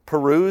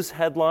 peruse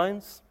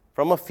headlines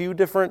from a few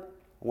different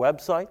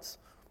websites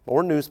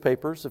or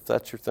newspapers, if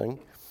that's your thing,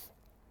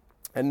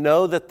 and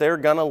know that they're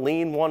going to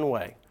lean one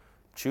way.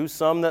 Choose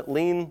some that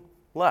lean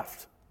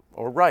left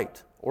or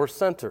right or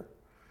center,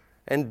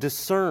 and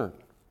discern.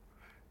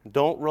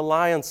 Don't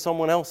rely on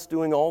someone else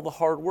doing all the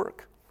hard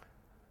work.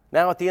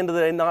 Now, at the end of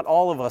the day, not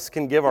all of us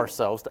can give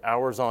ourselves to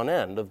hours on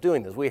end of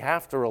doing this. We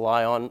have to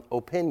rely on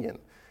opinion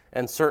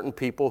and certain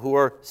people who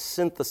are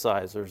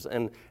synthesizers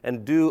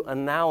and do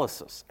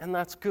analysis, and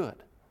that's good.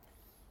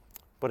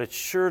 But it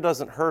sure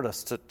doesn't hurt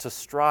us to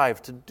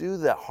strive to do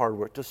that hard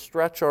work, to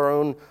stretch our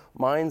own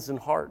minds and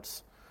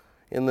hearts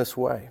in this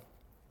way.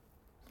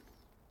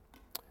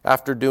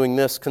 After doing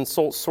this,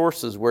 consult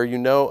sources where you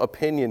know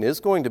opinion is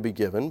going to be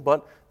given,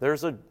 but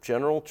there's a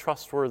general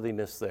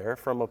trustworthiness there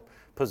from a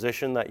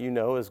position that you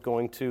know is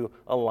going to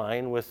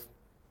align with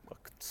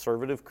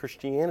conservative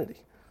Christianity.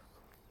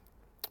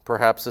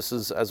 Perhaps this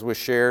is, as was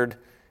shared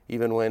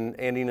even when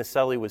Andy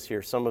Naselli was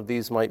here, some of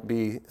these might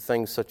be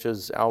things such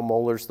as Al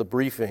Mohler's The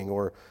Briefing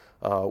or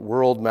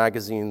World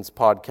Magazine's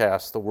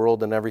podcast, The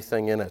World and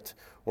Everything in It,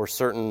 or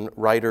certain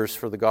writers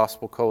for the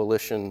Gospel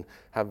Coalition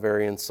have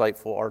very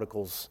insightful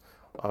articles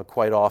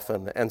quite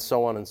often, and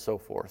so on and so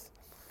forth.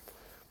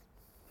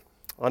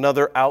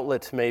 Another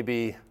outlet may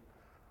be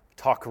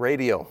talk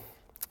radio.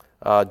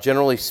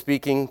 Generally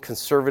speaking,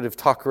 conservative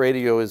talk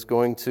radio is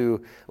going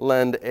to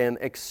lend an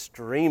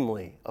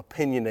extremely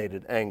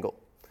opinionated angle.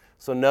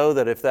 So know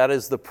that if that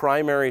is the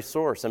primary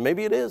source, and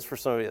maybe it is for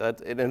somebody,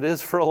 and it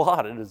is for a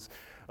lot, it is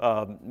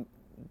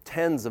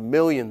tens of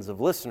millions of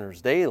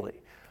listeners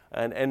daily,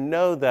 and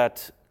know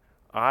that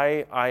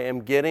I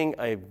am getting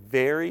a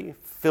very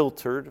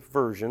filtered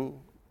version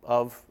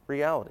of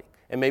reality.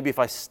 And maybe if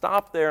I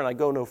stop there and I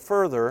go no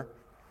further,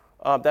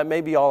 that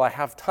may be all I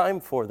have time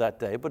for that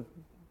day, but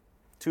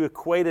to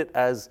equate it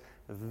as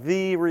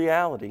the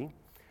reality,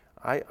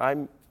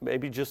 I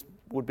maybe just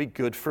would be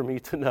good for me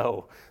to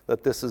know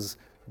that this is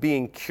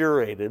being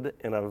curated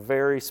in a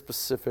very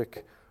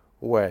specific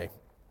way.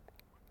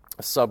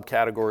 A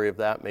subcategory of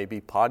that may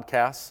be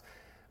podcasts,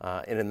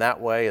 and in that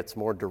way it's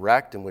more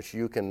direct, in which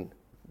you can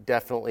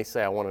definitely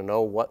say, I want to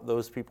know what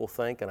those people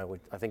think, and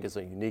I think is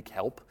a unique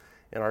help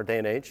in our day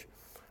and age.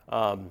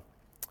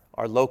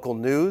 Our local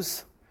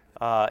news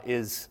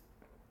is,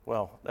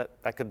 well,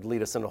 that could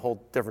lead us in a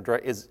whole different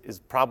direction, is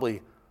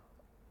probably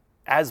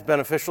as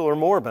beneficial or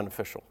more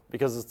beneficial,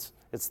 because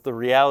it's the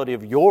reality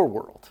of your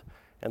world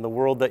and the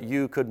world that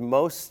you could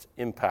most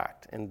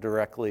impact and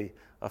directly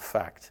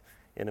affect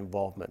in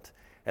involvement.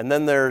 And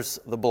then there's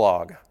the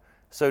blog.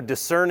 So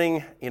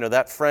discerning,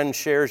 that friend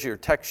shares you or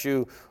texts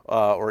you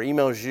or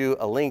emails you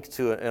a link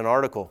to an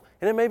article,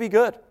 and it may be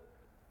good.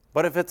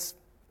 But if it's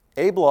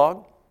a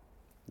blog,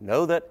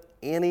 know that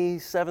any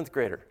seventh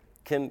grader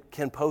can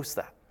post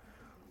that.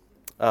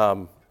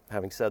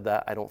 Having said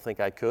that, I don't think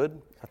I could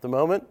at the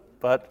moment,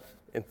 but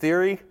in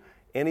theory,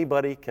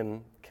 anybody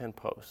can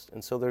post.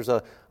 And so there's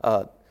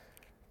a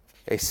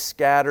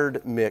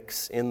scattered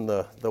mix in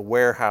the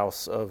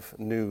warehouse of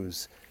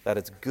news that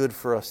it's good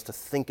for us to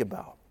think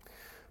about.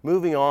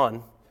 Moving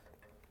on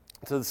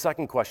to the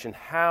second question,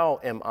 how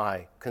am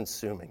I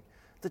consuming?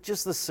 That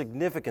just the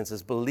significance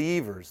as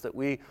believers that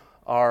we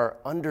are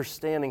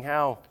understanding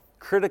how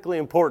critically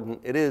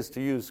important it is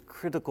to use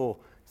critical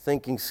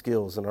thinking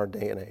skills in our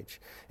day and age.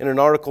 In an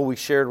article we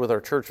shared with our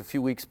church a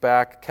few weeks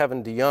back,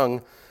 Kevin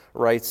DeYoung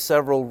writes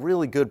several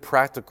really good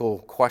practical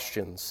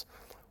questions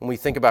when we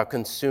think about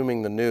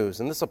consuming the news.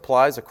 And this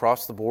applies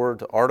across the board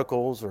to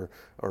articles or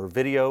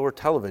video or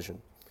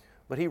television.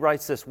 But he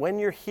writes this: when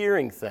you're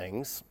hearing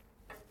things,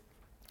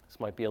 this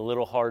might be a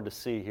little hard to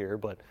see here,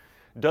 but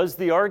does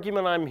the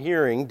argument I'm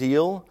hearing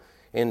deal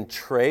in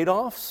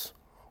trade-offs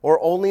or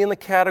only in the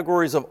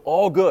categories of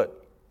all good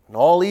and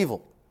all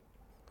evil?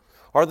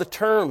 Are the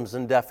terms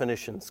and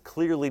definitions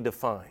clearly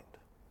defined?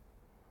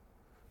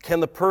 Can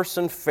the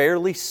person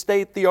fairly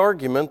state the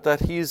argument that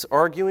he's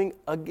arguing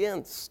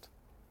against?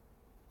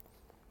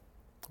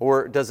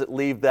 Or does it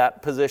leave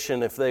that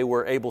position if they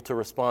were able to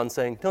respond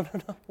saying, no,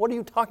 what are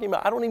you talking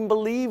about? I don't even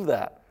believe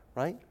that,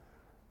 right?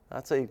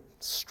 That's a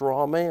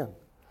straw man.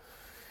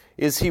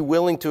 Is he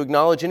willing to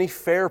acknowledge any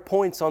fair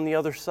points on the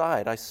other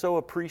side? I so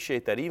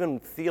appreciate that. Even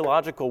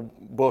theological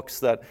books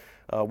that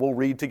we'll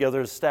read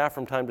together as staff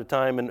from time to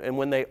time, and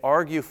when they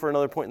argue for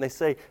another point and they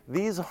say,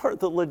 these are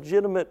the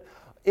legitimate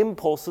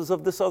impulses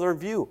of this other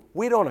view.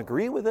 We don't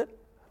agree with it,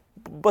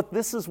 but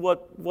this is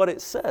what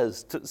it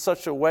says, to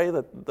such a way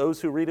that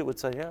those who read it would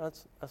say, yeah,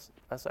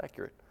 that's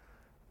accurate.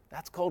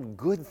 That's called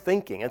good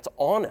thinking. It's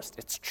honest.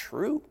 It's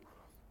true.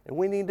 And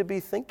we need to be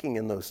thinking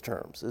in those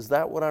terms. Is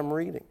that what I'm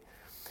reading?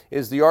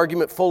 Is the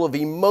argument full of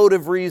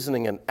emotive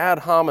reasoning and ad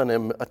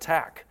hominem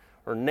attack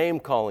or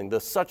name-calling,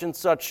 the such and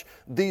such,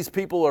 these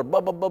people are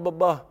blah, blah, blah, blah,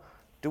 blah?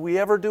 Do we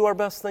ever do our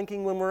best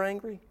thinking when we're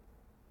angry?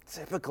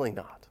 Typically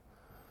not.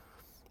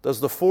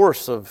 Does the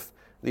force of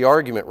the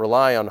argument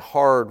rely on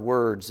hard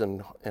words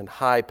and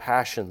high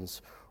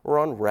passions or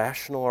on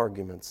rational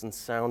arguments and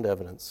sound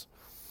evidence?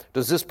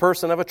 Does this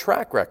person have a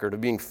track record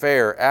of being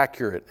fair,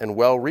 accurate, and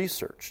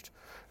well-researched?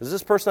 Does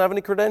this person have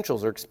any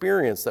credentials or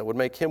experience that would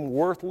make him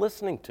worth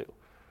listening to?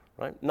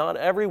 Right? Not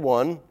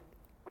everyone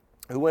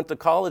who went to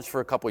college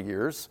for a couple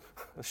years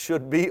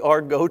should be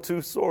our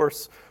go-to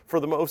source for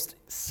the most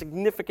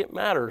significant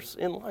matters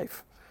in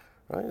life.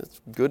 Right?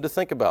 It's good to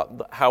think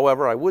about.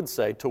 However, I would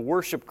say to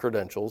worship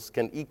credentials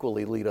can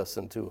equally lead us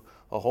into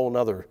a whole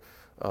other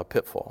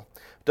pitfall.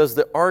 Does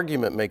the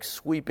argument make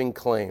sweeping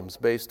claims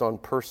based on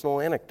personal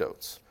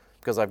anecdotes?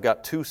 Because I've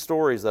got two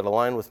stories that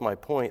align with my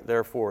point,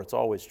 therefore it's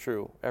always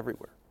true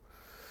everywhere.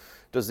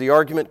 Does the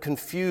argument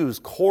confuse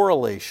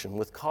correlation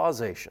with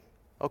causation?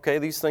 Okay,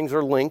 these things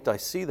are linked, I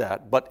see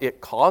that, but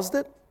it caused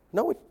it?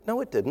 No,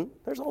 it didn't.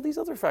 There's all these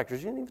other factors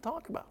you didn't even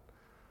talk about.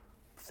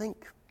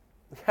 Think.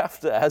 We have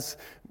to, as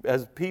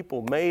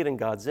people made in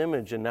God's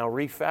image and now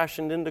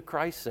refashioned into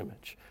Christ's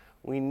image,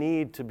 we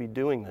need to be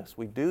doing this.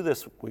 We do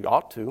this, we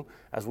ought to,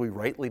 as we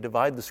rightly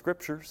divide the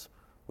Scriptures.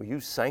 We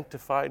use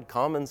sanctified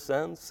common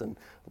sense and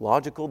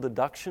logical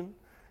deduction,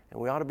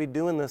 and we ought to be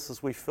doing this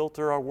as we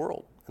filter our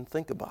world and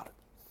think about it.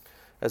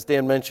 As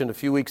Dan mentioned a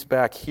few weeks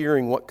back,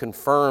 hearing what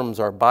confirms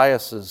our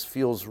biases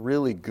feels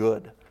really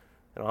good.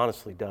 It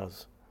honestly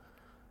does.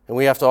 And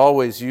we have to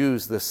always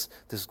use this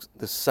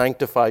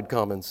sanctified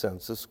common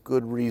sense, this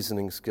good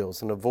reasoning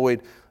skills, and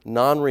avoid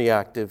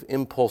non-reactive,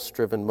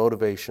 impulse-driven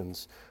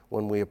motivations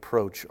when we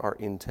approach our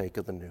intake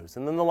of the news.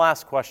 And then the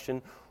last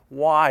question,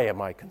 why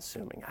am I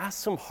consuming?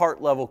 Ask some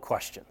heart-level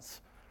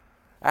questions.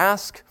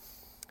 Ask,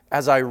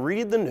 as I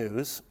read the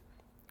news,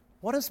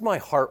 what does my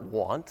heart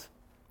want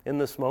in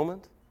this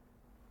moment?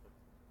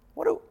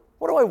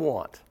 What do I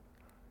want?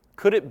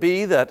 Could it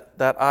be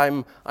that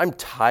I'm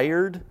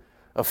tired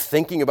of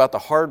thinking about the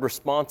hard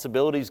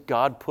responsibilities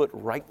God put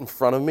right in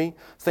front of me?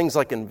 Things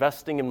like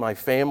investing in my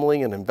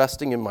family and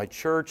investing in my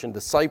church and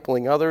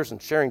discipling others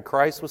and sharing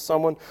Christ with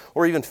someone,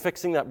 or even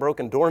fixing that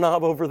broken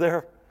doorknob over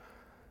there.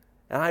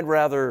 And I'd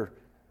rather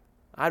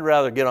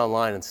get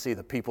online and see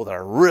the people that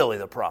are really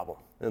the problem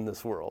in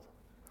this world,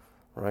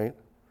 right?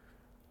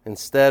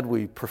 Instead,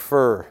 we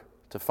prefer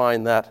to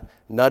find that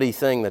nutty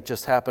thing that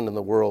just happened in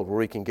the world where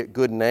we can get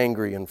good and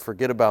angry and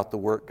forget about the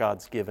work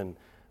God's given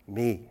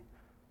me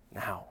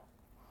now.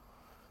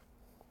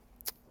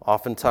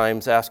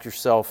 Oftentimes, ask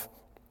yourself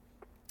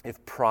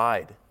if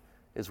pride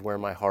is where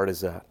my heart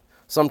is at.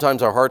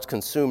 Sometimes our hearts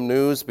consume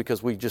news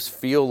because we just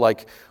feel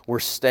like we're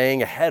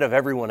staying ahead of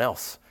everyone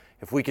else.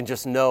 If we can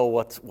just know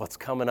what's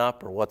coming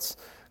up or what's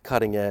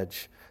cutting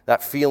edge.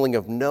 That feeling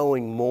of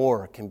knowing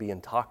more can be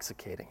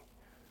intoxicating.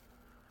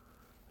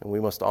 And we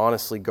must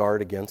honestly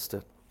guard against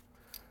it.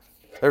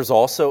 There's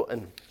also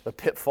the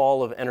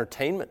pitfall of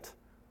entertainment,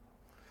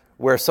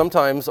 where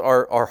sometimes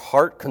our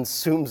heart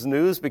consumes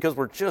news because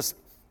we're just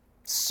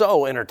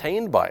so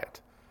entertained by it.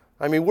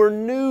 I mean, we're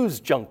news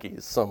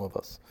junkies, some of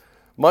us.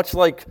 Much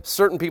like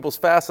certain people's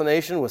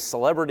fascination with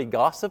celebrity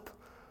gossip,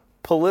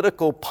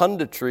 political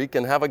punditry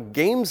can have a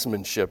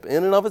gamesmanship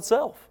in and of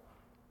itself.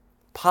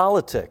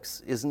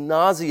 Politics is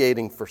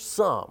nauseating for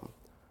some,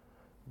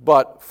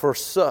 but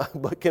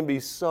can be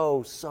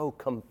so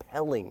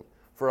compelling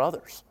for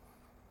others.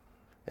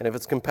 And if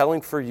it's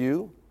compelling for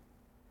you,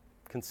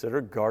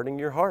 consider guarding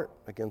your heart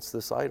against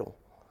this idol.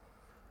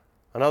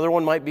 Another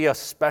one might be a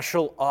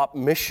special op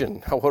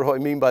mission. What do I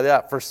mean by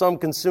that? For some,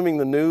 consuming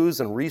the news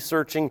and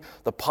researching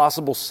the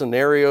possible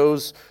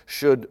scenarios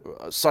should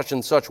such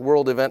and such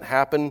world event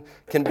happen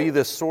can be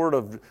this sort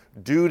of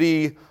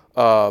duty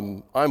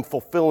I'm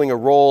fulfilling a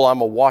role.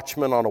 I'm a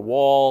watchman on a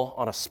wall,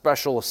 on a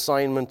special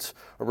assignment,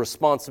 a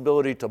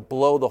responsibility to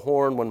blow the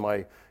horn when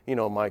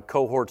my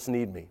cohorts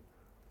need me.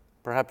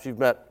 Perhaps you've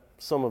met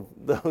some of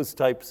those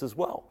types as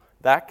well.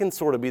 That can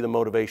sort of be the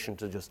motivation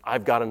to just,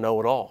 I've got to know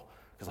it all,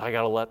 because I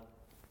got to let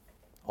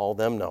all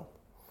them know,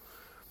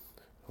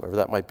 whoever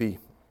that might be.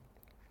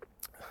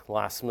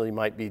 Lastly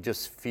might be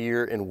just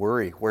fear and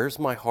worry. Where's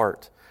my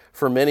heart?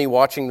 For many,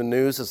 watching the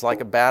news is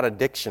like a bad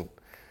addiction.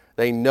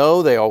 They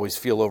know they always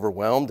feel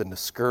overwhelmed and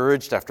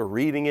discouraged after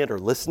reading it or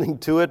listening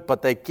to it,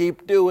 but they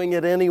keep doing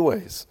it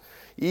anyways,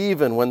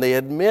 even when they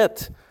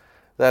admit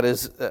that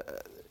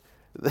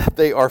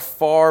they are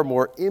far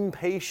more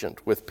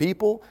impatient with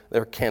people.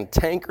 They're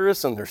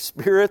cantankerous in their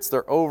spirits.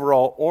 They're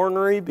overall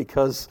ornery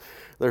because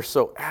they're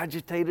so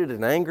agitated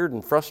and angered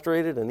and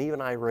frustrated and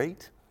even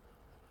irate.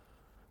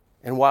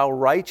 And while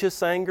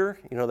righteous anger,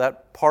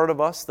 that part of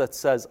us that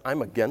says,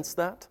 I'm against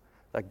that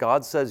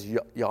God says you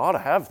ought to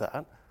have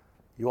that.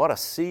 You ought to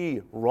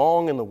see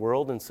wrong in the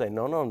world and say,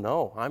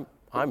 no,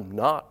 I'm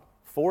not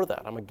for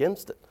that. I'm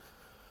against it.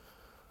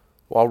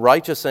 While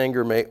righteous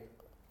anger may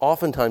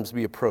oftentimes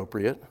be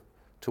appropriate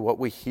to what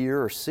we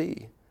hear or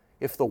see,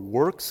 if the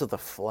works of the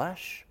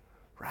flesh,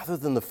 rather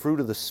than the fruit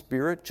of the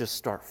Spirit, just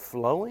start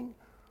flowing,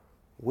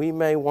 we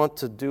may want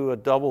to do a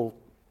double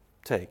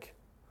take.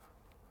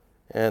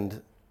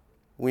 And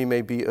we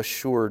may be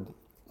assured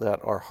that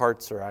our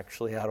hearts are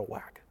actually out of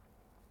whack.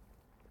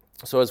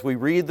 So as we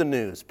read the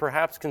news,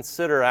 perhaps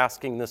consider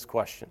asking this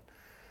question: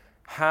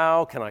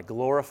 how can I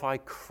glorify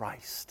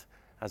Christ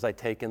as I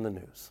take in the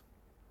news?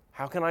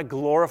 How can I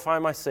glorify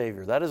my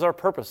Savior? That is our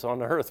purpose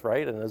on earth,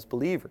 right? And as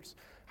believers,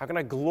 how can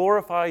I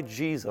glorify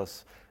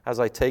Jesus as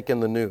I take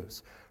in the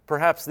news?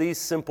 Perhaps these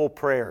simple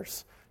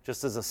prayers,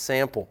 just as a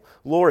sample.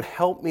 Lord,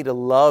 help me to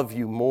love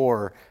you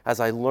more as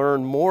I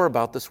learn more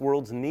about this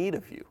world's need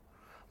of you.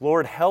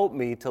 Lord, help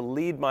me to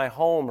lead my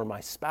home or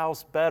my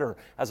spouse better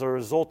as a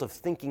result of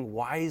thinking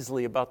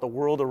wisely about the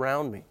world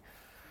around me.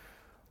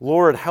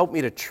 Lord, help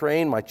me to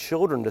train my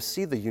children to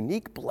see the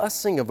unique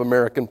blessing of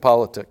American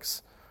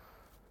politics.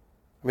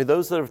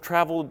 Those that have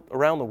traveled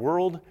around the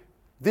world,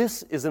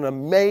 this is an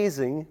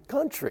amazing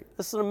country.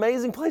 This is an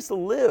amazing place to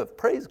live.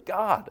 Praise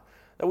God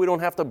that we don't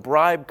have to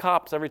bribe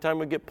cops every time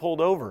we get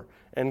pulled over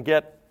and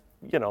give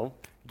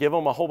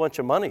them a whole bunch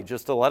of money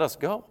just to let us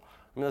go.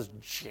 That's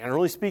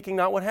generally speaking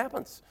not what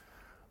happens.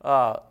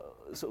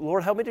 So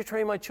Lord, help me to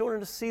train my children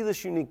to see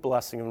this unique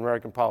blessing of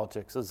American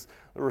politics as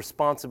a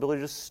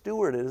responsibility to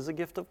steward it as a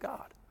gift of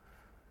God.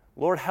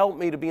 Lord, help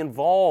me to be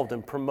involved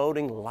in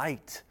promoting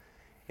light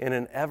in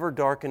an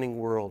ever-darkening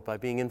world by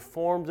being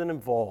informed and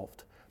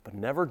involved, but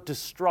never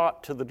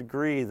distraught to the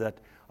degree that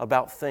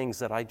about things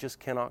that I just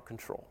cannot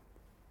control.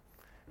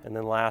 And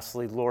then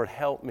lastly, Lord,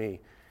 help me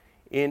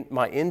in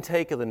my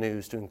intake of the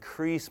news to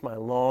increase my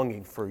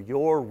longing for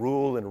your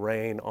rule and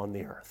reign on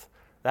the earth.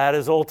 That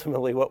is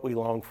ultimately what we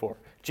long for.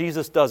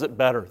 Jesus does it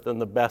better than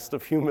the best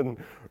of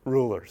human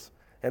rulers.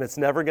 And it's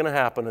never going to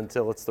happen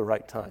until it's the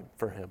right time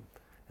for him.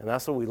 And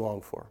that's what we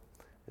long for,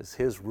 is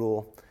his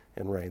rule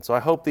and reign. So I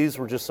hope these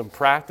were just some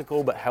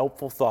practical but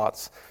helpful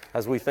thoughts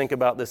as we think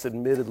about this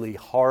admittedly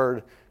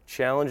hard,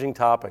 challenging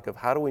topic of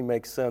how do we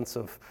make sense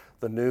of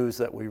the news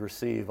that we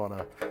receive on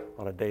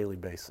a daily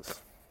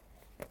basis.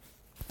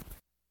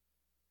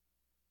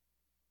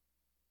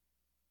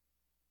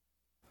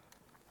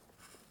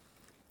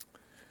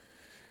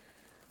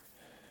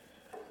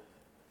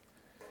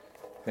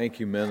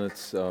 Thank you, men.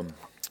 It's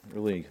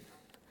really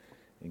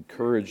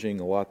encouraging,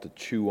 a lot to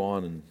chew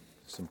on, and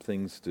some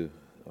things to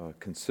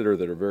consider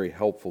that are very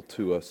helpful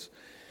to us.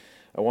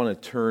 I want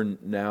to turn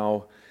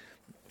now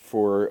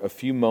for a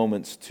few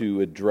moments to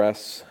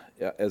address,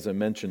 as I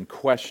mentioned,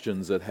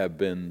 questions that have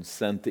been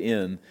sent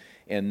in,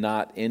 and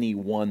not any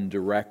one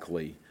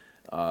directly,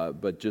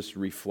 but just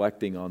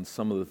reflecting on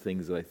some of the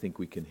things that I think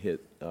we can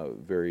hit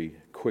very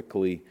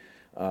quickly.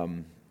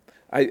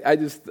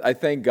 I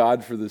thank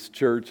God for this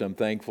church. I'm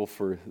thankful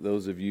for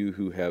those of you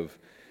who have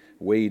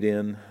weighed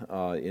in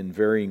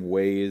varying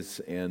ways,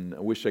 and I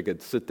wish I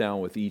could sit down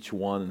with each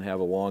one and have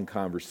a long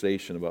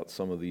conversation about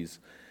some of these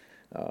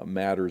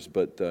matters,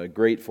 but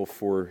grateful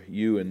for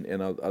you,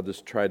 and I'll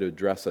just try to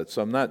address that.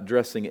 So I'm not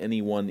addressing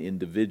anyone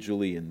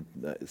individually and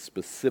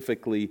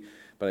specifically,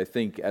 but I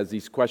think as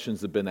these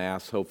questions have been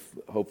asked,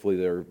 hopefully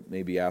they're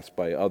maybe asked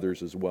by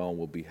others as well and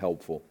will be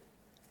helpful.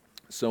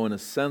 So in a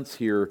sense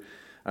here,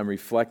 I'm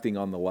reflecting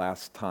on the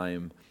last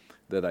time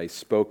that I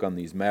spoke on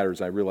these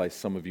matters. I realize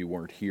some of you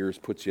weren't here.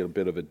 It puts you at a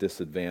bit of a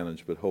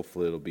disadvantage, but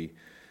hopefully it'll be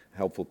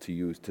helpful to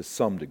you to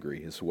some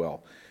degree as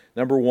well.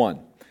 Number one,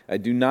 I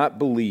do not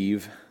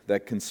believe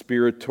that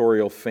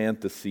conspiratorial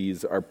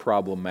fantasies are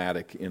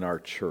problematic in our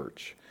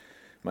church.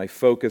 My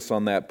focus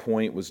on that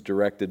point was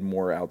directed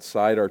more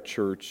outside our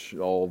church,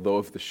 although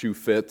if the shoe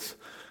fits,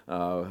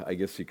 I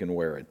guess you can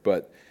wear it.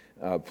 But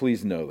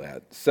please know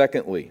that.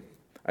 Secondly,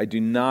 I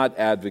do not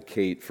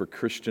advocate for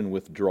Christian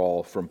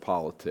withdrawal from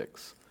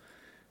politics.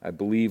 I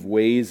believe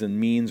ways and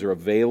means are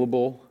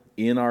available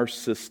in our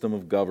system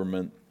of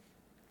government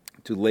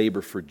to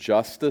labor for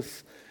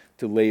justice,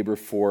 to labor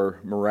for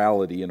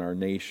morality in our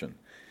nation.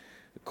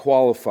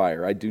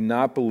 Qualifier, I do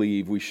not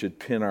believe we should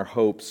pin our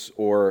hopes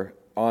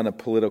on a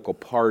political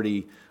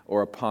party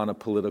or upon a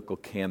political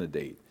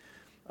candidate.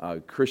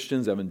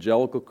 Christians,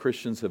 evangelical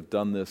Christians, have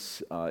done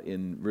this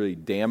in really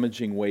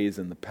damaging ways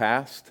in the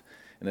past,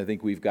 and I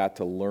think we've got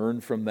to learn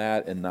from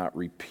that and not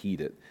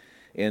repeat it.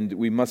 And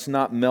we must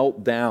not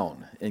melt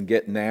down and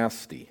get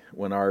nasty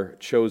when our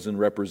chosen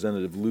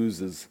representative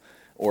loses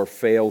or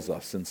fails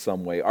us in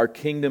some way. Our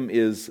kingdom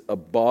is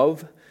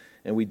above,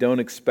 and we don't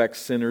expect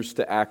sinners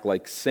to act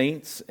like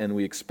saints, and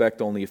we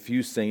expect only a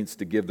few saints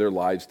to give their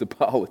lives to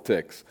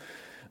politics.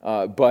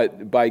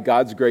 But by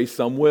God's grace,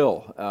 some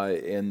will,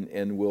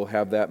 and will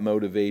have that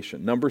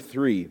motivation. Number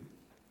 3,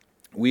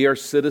 we are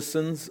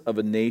citizens of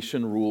a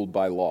nation ruled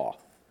by law.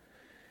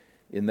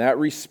 In that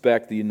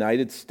respect, the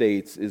United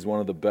States is one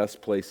of the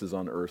best places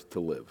on earth to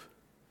live.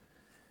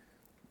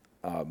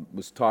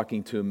 Was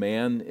talking to a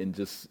man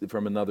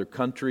from another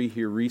country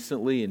here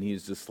recently, and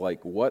he's just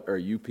like, what are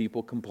you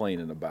people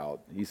complaining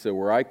about? He said,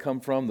 where I come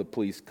from, the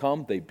police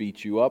come, they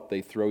beat you up,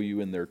 they throw you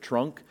in their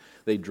trunk,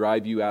 they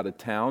drive you out of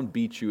town,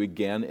 beat you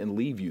again, and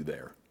leave you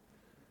there.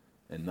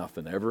 And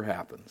nothing ever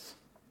happens.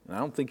 And I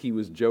don't think he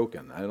was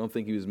joking. I don't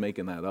think he was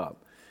making that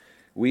up.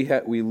 We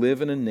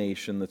live in a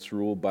nation that's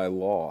ruled by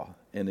law,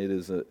 and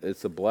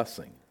it's a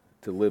blessing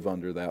to live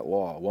under that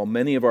law. While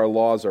many of our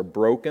laws are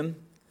broken,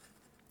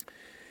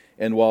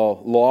 and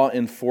while law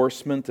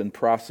enforcement and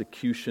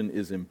prosecution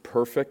is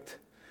imperfect,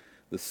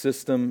 the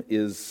system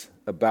is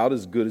about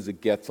as good as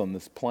it gets on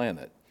this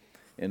planet.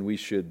 And we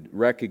should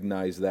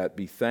recognize that,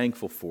 be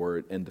thankful for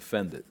it, and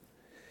defend it.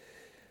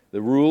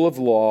 The rule of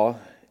law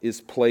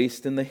is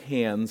placed in the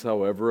hands,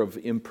 however, of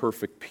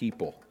imperfect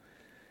people.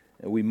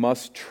 And we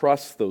must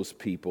trust those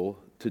people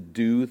to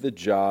do the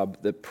job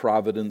that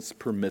providence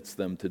permits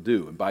them to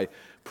do. And by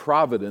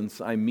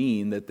providence, I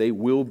mean that they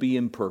will be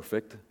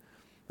imperfect.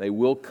 They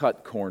will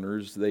cut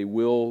corners, they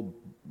will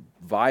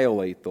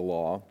violate the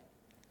law,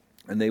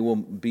 and they will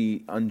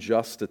be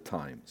unjust at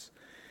times.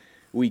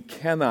 We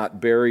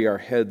cannot bury our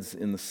heads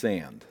in the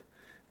sand,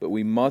 but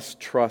we must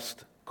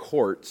trust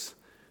courts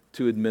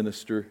to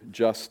administer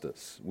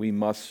justice. We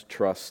must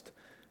trust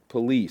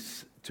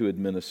police to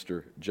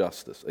administer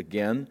justice.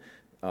 Again,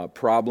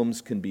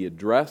 problems can be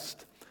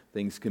addressed,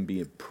 things can be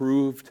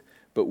improved,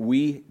 but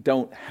we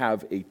don't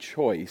have a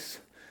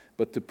choice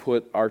but to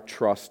put our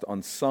trust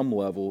on some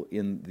level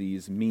in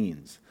these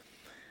means.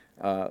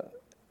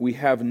 We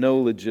have no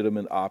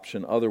legitimate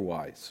option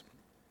otherwise.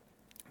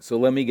 So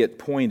let me get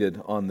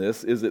pointed on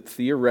this. Is it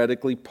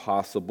theoretically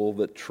possible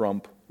that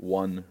Trump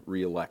won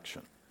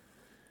re-election?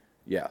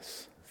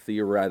 Yes,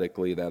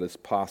 theoretically that is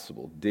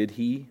possible. Did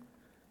he?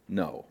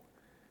 No.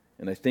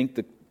 And I think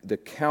the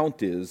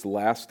count is,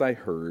 last I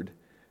heard,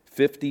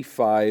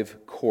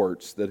 55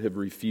 courts that have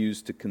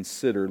refused to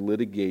consider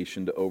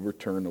litigation to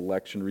overturn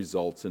election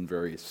results in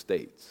various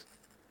states.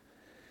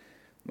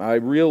 Now, I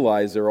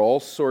realize there are all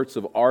sorts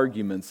of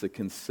arguments that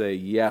can say,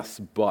 yes,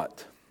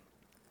 but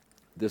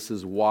this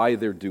is why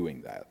they're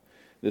doing that.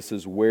 This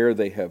is where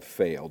they have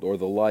failed, or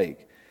the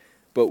like.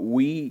 But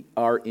we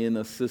are in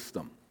a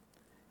system.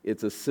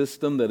 It's a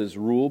system that is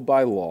ruled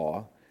by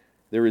law.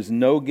 There is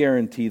no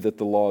guarantee that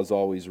the law is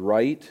always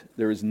right.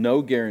 There is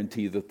no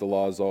guarantee that the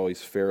law is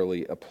always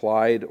fairly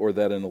applied or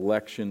that an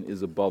election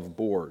is above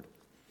board.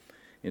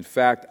 In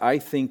fact, I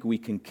think we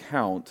can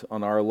count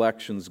on our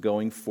elections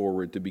going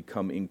forward to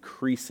become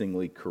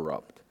increasingly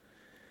corrupt.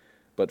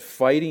 But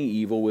fighting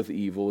evil with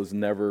evil is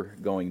never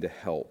going to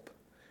help.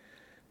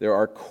 There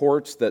are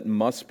courts that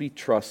must be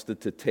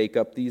trusted to take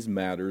up these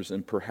matters,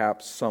 and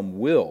perhaps some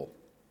will.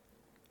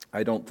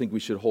 I don't think we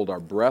should hold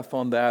our breath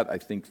on that. I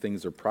think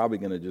things are probably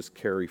going to just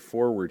carry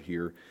forward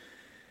here.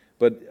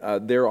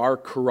 But there are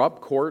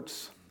corrupt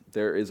courts.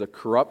 There is a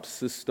corrupt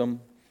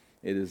system.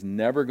 It is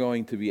never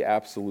going to be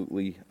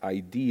absolutely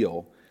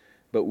ideal,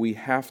 but we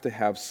have to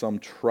have some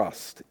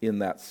trust in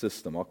that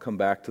system. I'll come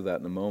back to that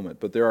in a moment.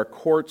 But there are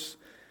courts,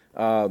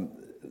 but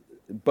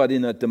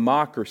in a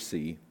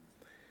democracy,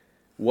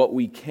 what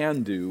we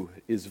can do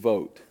is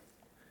vote.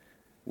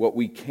 What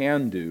we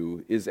can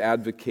do is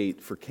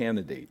advocate for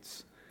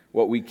candidates.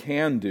 What we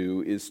can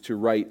do is to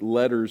write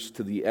letters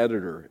to the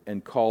editor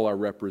and call our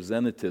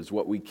representatives.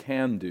 What we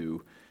can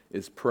do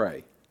is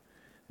pray.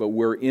 But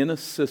we're in a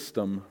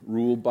system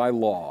ruled by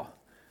law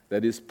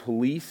that is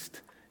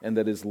policed and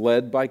that is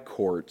led by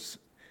courts,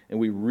 and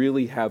we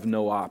really have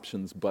no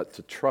options but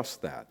to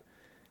trust that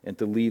and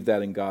to leave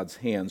that in God's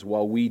hands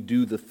while we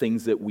do the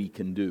things that we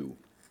can do.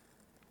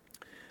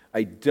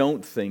 I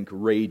don't think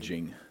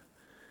raging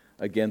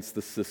against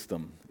the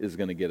system is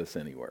going to get us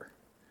anywhere.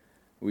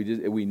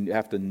 We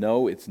have to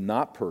know it's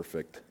not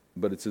perfect,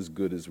 but it's as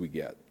good as we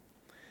get.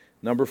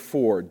 Number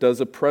 4, does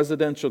a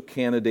presidential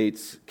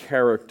candidate's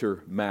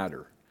character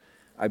matter?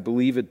 I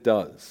believe it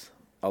does,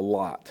 a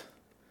lot.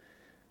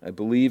 I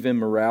believe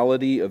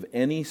immorality of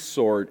any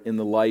sort in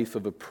the life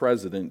of a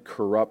president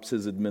corrupts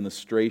his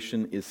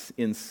administration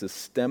in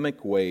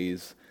systemic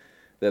ways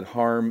that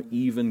harm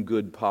even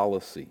good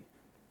policy.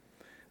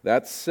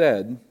 That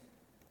said,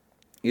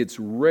 It's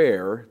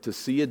rare to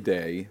see a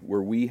day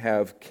where we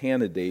have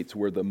candidates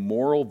where the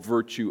moral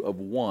virtue of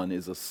one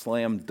is a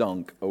slam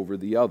dunk over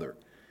the other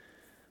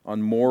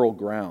on moral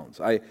grounds.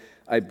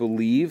 I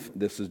believe,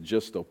 this is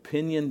just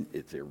opinion,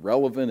 it's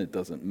irrelevant, it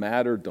doesn't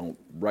matter, don't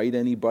write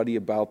anybody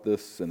about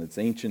this, and it's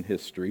ancient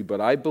history, but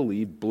I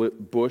believe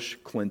Bush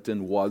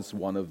Clinton was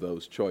one of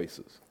those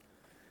choices.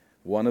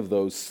 One of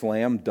those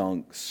slam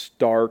dunk,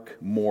 stark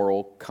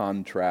moral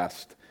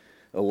contrast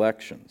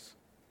elections.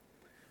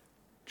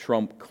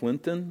 Trump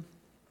Clinton,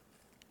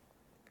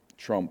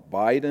 Trump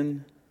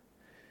Biden.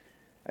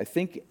 I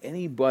think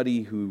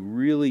anybody who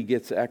really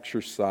gets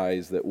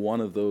exercise that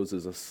one of those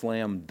is a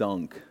slam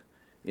dunk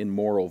in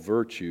moral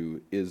virtue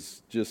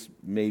is just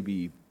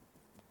maybe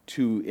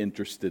too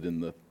interested in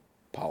the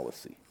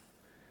policy.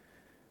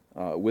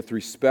 With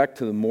respect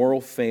to the moral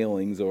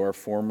failings of our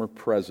former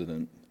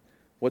president,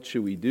 what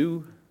should we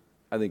do?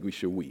 I think we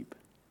should weep.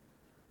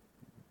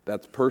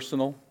 That's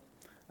personal.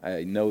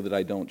 I know that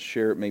I don't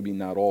share, maybe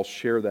not all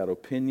share that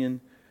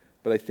opinion,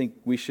 but I think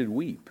we should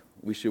weep.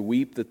 We should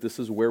weep that this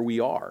is where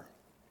we are,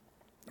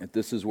 that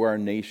this is where our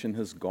nation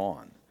has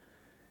gone,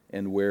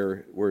 and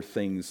where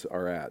things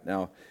are at.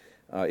 Now,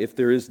 if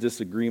there is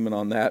disagreement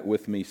on that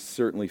with me,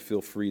 certainly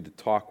feel free to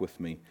talk with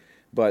me.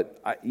 But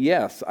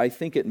yes, I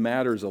think it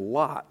matters a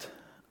lot.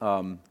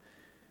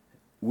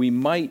 We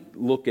might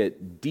look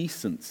at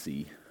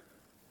decency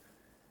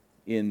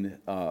in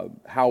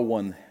how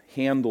one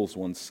handles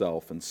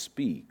oneself and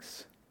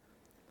speaks.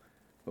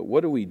 But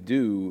what do we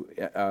do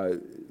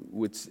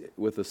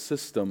with a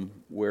system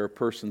where a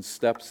person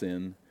steps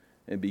in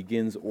and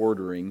begins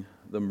ordering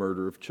the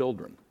murder of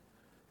children?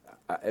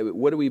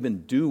 What do we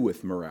even do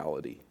with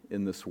morality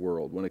in this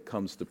world when it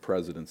comes to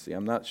presidency?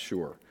 I'm not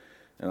sure,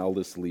 and I'll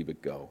just leave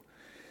it go.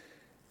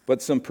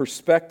 But some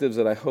perspectives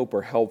that I hope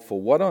are helpful.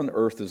 What on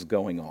earth is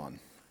going on?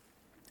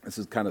 This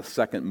is kind of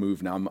second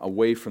move now. I'm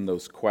away from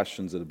those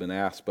questions that have been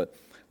asked, but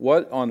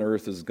what on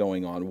earth is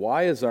going on?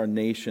 Why is our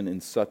nation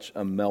in such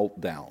a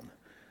meltdown?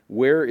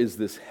 Where is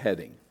this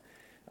heading?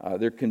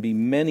 There can be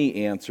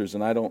many answers,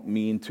 and I don't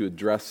mean to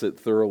address it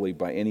thoroughly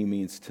by any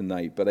means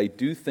tonight, but I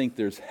do think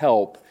there's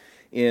help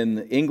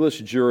in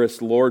English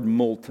jurist Lord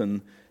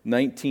Moulton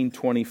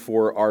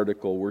 1924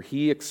 article where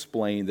he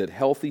explained that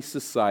healthy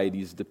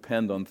societies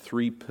depend on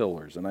three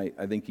pillars, and I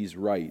think he's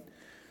right.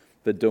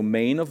 The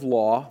domain of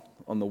law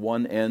on the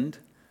one end,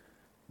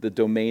 the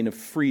domain of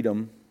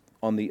freedom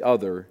on the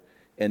other,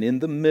 and in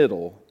the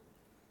middle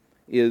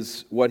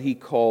is what he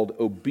called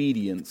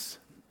obedience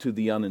to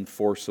the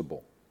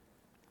unenforceable.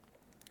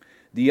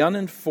 The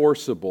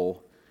unenforceable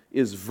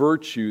is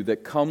virtue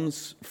that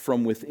comes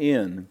from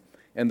within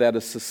and that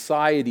a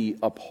society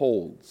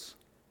upholds.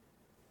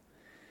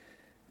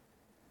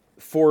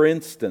 For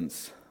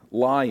instance,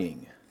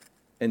 lying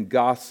and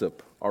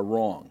gossip are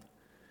wrong.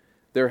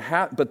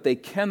 But they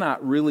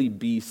cannot really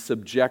be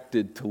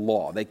subjected to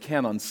law. They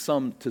can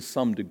to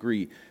some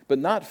degree, but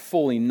not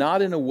fully,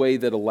 not in a way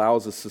that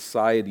allows a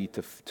society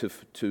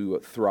to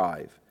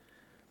thrive.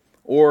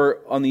 Or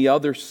on the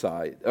other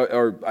side,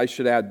 or I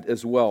should add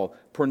as well,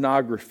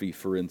 pornography,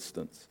 for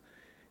instance.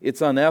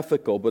 It's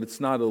unethical, but it's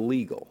not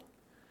illegal.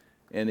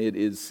 And it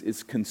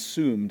is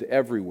consumed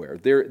everywhere.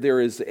 There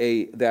is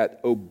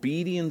that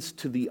obedience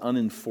to the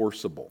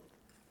unenforceable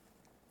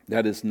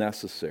that is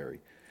necessary.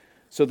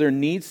 So there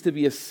needs to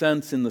be a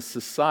sense in the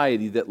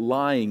society that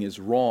lying is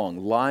wrong,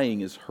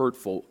 lying is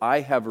hurtful.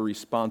 I have a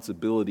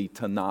responsibility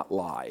to not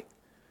lie.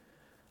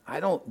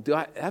 Do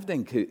I have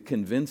to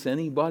convince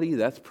anybody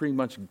that's pretty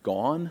much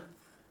gone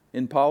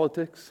in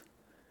politics?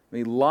 I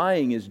mean,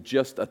 lying is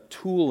just a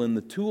tool in the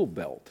tool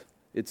belt,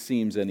 it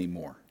seems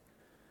anymore.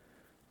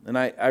 And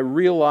I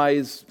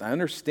realize, I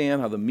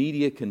understand how the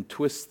media can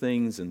twist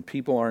things and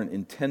people aren't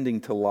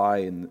intending to lie,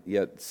 and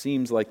yet it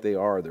seems like they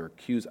are. They're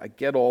accused. I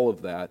get all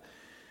of that.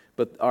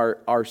 But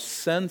our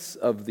sense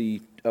of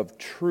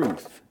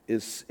truth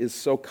is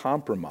so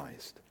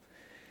compromised.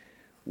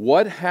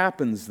 What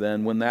happens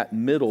then when that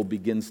middle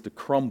begins to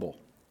crumble?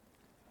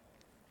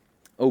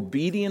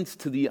 Obedience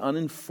to the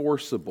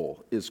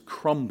unenforceable is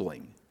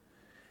crumbling.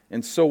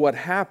 And so what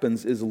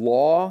happens is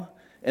law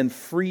and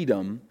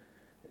freedom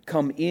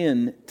come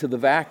in to the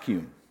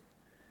vacuum.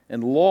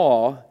 And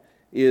law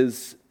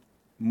is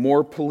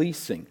more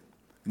policing,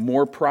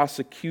 more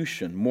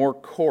prosecution, more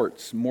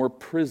courts, more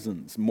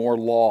prisons, more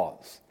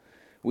laws.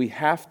 We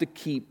have to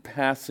keep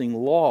passing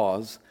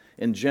laws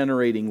and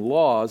generating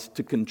laws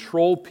to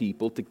control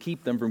people, to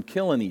keep them from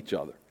killing each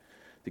other,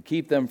 to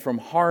keep them from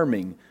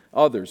harming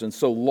others. And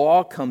so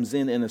law comes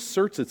in and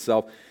asserts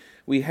itself.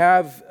 We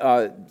have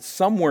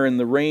somewhere in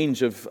the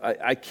range of,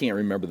 I can't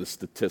remember the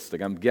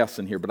statistic, I'm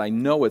guessing here, but I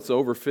know it's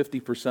over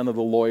 50% of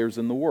the lawyers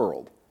in the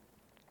world.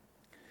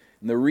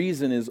 And the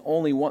reason is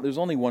there's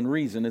only one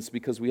reason, it's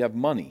because we have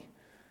money,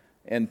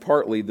 and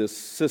partly this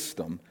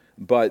system.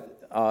 But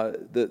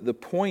the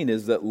point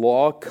is that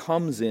law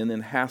comes in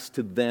and has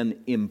to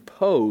then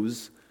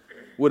impose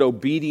what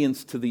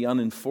obedience to the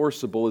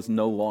unenforceable is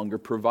no longer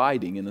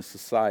providing in a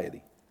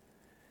society.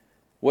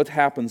 What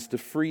happens to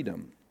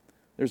freedom?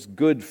 There's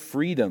good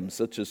freedoms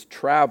such as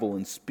travel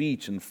and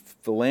speech and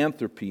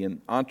philanthropy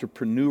and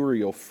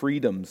entrepreneurial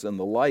freedoms and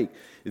the like.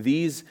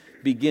 These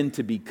begin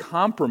to be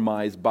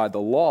compromised by the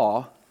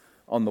law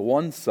on the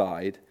one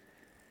side,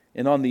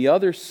 and on the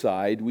other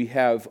side we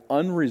have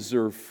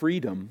unreserved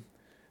freedom.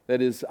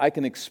 That is, I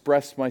can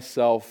express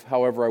myself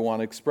however I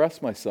want to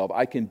express myself.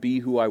 I can be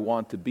who I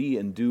want to be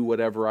and do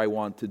whatever I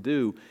want to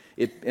do.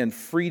 And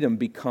freedom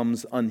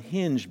becomes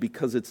unhinged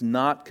because it's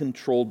not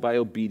controlled by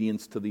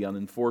obedience to the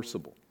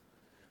unenforceable.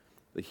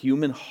 The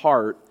human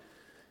heart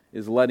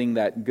is letting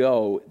that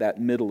go.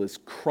 That middle is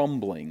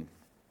crumbling,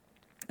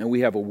 and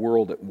we have a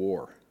world at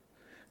war.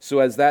 So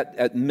as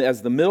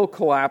the middle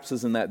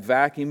collapses and that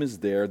vacuum is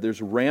there,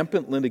 there's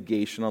rampant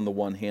litigation on the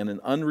one hand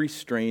and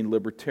unrestrained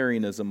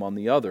libertarianism on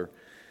the other.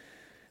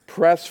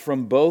 Press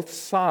from both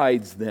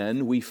sides,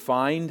 then, we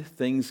find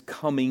things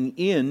coming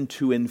in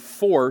to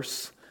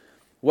enforce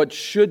what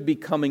should be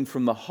coming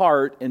from the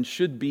heart and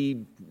should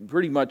be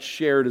pretty much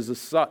shared as a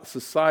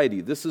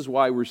society. This is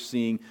why we're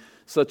seeing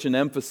such an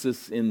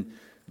emphasis in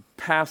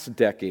past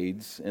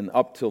decades and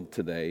up till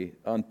today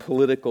on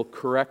political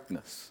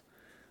correctness,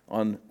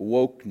 on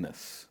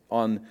wokeness,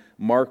 on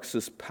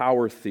Marxist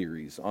power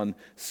theories, on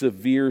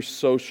severe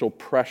social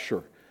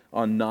pressure,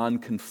 on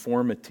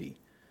nonconformity.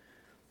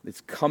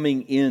 It's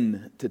coming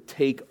in to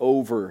take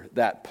over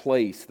that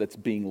place that's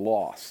being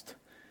lost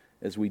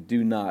as we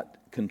do not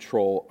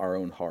control our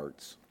own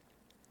hearts.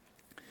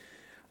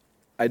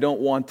 I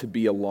don't want to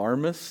be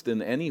alarmist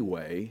in any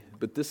way,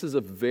 but this is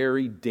a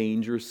very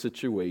dangerous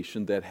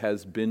situation that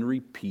has been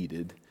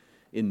repeated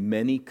in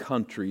many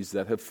countries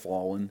that have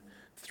fallen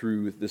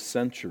through the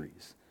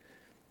centuries.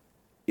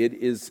 It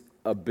is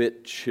a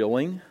bit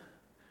chilling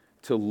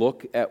to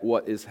look at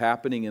what is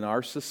happening in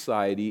our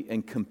society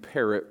and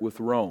compare it with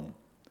Rome.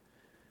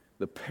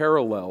 The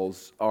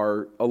parallels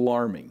are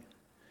alarming.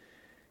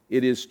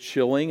 It is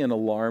chilling and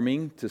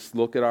alarming to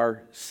look at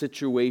our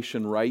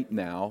situation right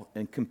now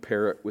and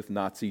compare it with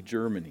Nazi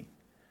Germany.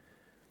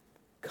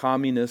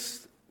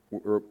 Communists,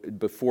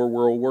 before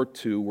World War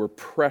II, were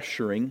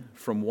pressuring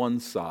from one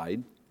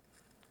side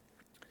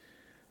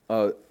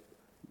a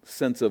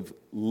sense of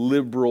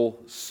liberal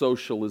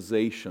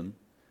socialization,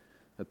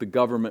 that the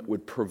government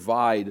would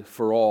provide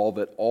for all,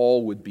 that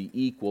all would be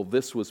equal.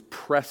 This was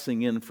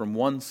pressing in from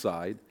one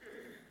side.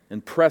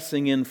 And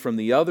pressing in from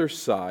the other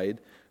side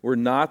were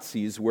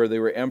Nazis, where they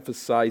were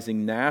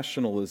emphasizing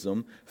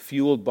nationalism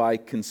fueled by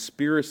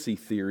conspiracy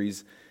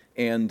theories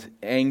and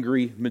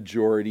angry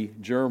majority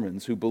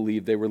Germans who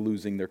believed they were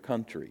losing their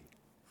country.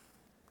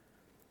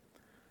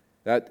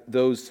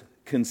 Those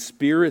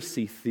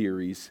conspiracy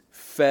theories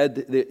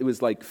it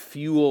was like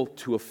fuel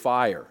to a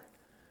fire.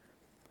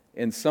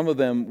 And some of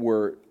them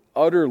were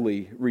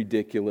utterly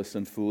ridiculous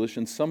and foolish,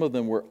 and some of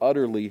them were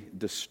utterly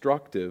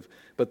destructive.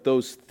 But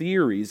those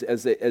theories,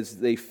 as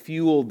they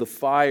fueled the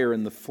fire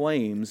and the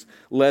flames,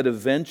 led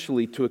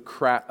eventually to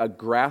a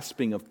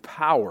grasping of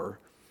power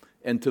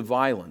and to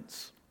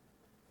violence.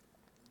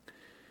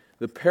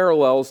 The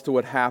parallels to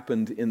what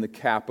happened in the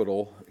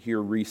Capitol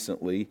here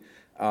recently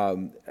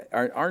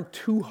aren't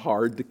too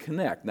hard to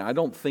connect. Now, I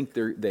don't think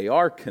they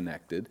are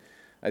connected.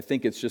 I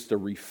think it's just a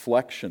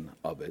reflection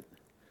of it.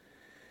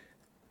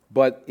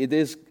 But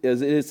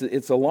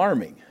it's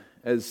alarming,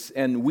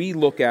 and we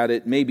look at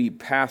it maybe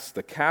past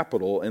the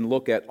Capitol and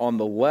look at, on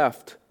the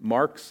left,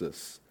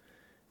 Marxists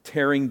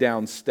tearing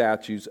down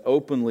statues,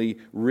 openly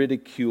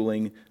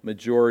ridiculing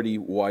majority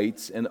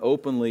whites, and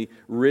openly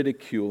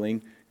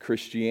ridiculing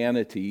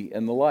Christianity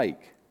and the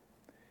like.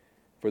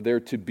 For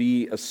there to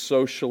be a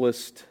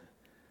socialist,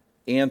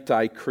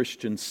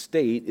 anti-Christian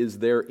state is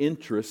their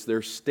interest,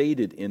 their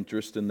stated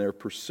interest in their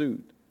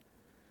pursuit.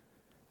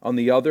 On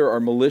the other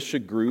are militia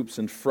groups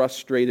and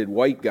frustrated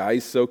white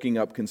guys soaking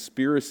up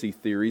conspiracy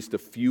theories to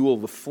fuel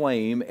the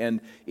flame,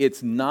 and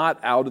it's not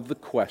out of the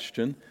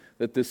question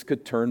that this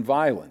could turn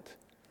violent.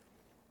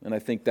 And I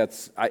think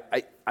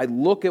I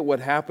look at what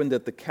happened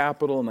at the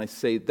Capitol and I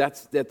say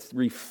that's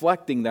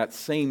reflecting that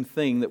same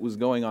thing that was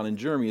going on in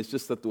Germany. It's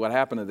just that what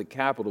happened at the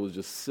Capitol was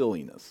just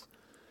silliness.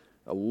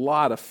 A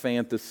lot of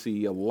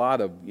fantasy, a lot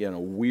of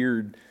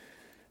weird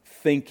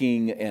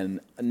thinking and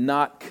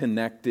not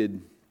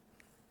connected.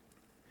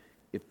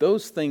 If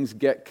those things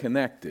get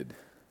connected,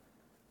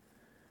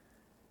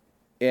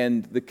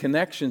 and the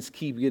connections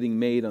keep getting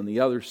made on the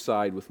other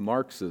side with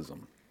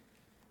Marxism,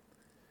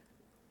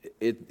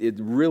 it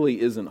really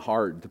isn't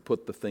hard to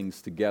put the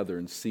things together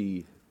and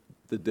see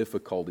the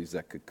difficulties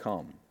that could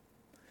come.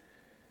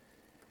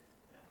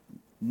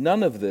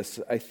 None of this,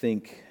 I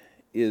think,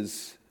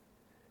 is,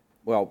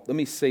 well, let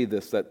me say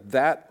this,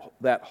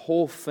 that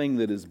whole thing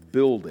that is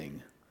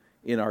building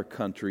in our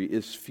country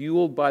is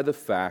fueled by the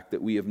fact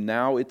that we have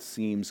now, it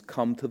seems,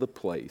 come to the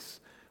place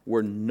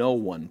where no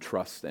one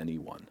trusts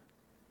anyone.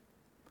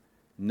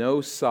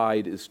 No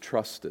side is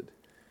trusted.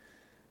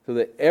 So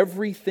that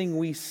everything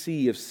we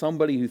see of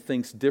somebody who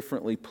thinks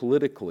differently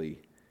politically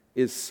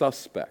is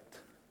suspect.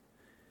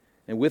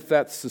 And with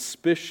that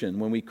suspicion,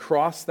 when we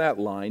cross that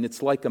line,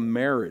 it's like a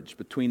marriage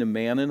between a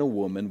man and a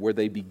woman where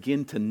they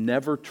begin to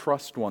never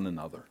trust one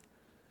another.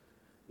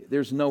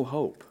 there's no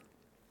hope.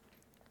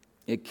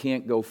 It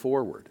can't go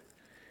forward.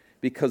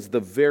 Because the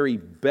very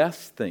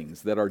best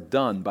things that are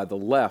done by the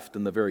left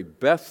and the very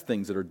best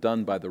things that are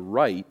done by the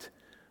right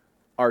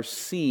are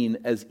seen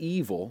as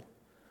evil,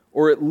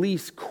 or at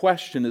least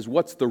questioned as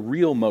what's the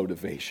real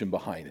motivation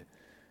behind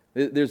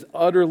it. There's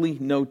utterly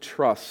no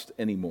trust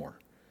anymore.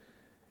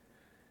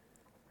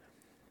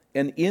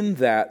 And in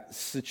that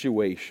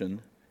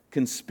situation,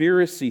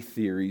 conspiracy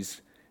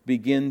theories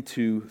begin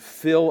to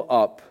fill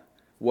up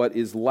what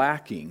is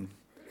lacking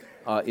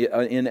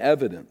in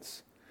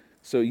evidence.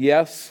 So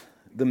yes,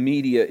 the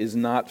media is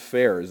not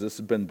fair, as this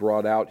has been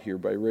brought out here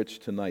by Rich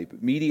tonight,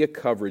 but media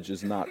coverage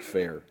is not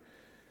fair.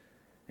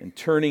 And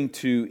turning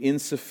to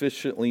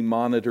insufficiently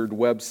monitored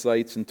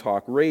websites and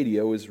talk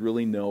radio is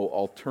really no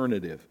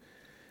alternative.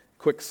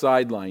 Quick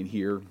sideline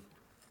here.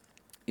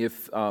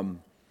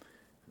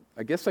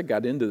 I guess I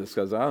got into this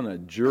because I was on a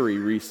jury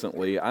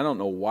recently. I don't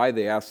know why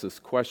they asked this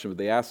question, but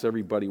they asked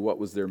everybody what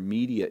was their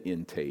media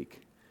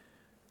intake.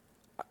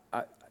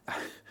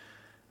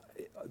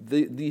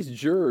 These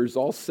jurors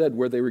all said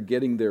where they were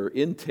getting their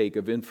intake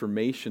of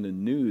information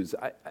and news.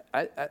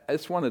 I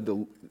just wanted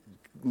to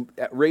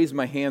raise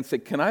my hand and say,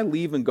 can I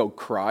leave and go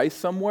cry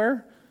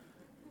somewhere?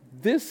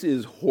 This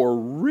is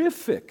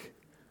horrific.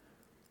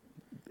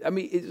 I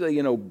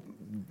mean,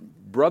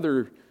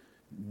 Brother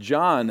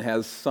John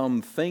has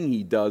something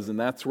he does, and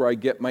that's where I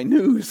get my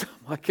news.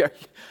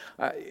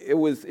 It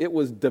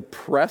was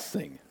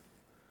depressing.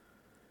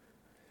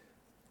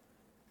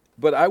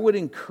 But I would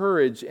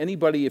encourage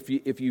anybody,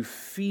 if you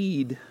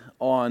feed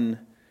on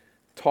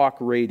talk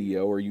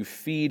radio or you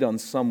feed on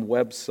some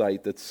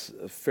website that's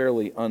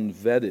fairly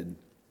unvetted,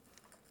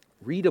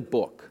 read a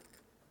book.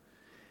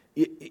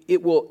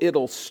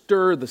 It'll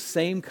stir the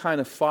same kind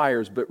of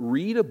fires, but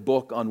read a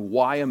book on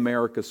why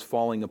America's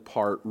falling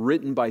apart,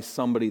 written by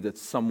somebody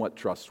that's somewhat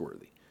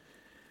trustworthy.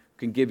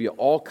 Can give you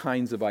all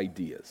kinds of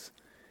ideas.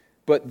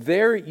 But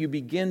there you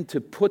begin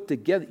to put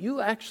together, you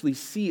actually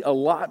see a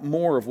lot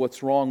more of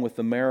what's wrong with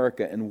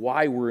America and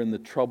why we're in the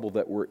trouble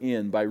that we're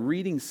in by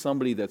reading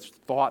somebody that's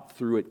thought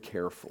through it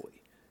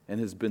carefully and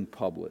has been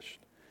published.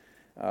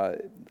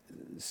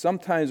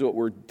 Sometimes what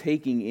we're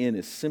taking in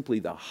is simply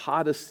the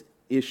hottest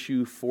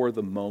issue for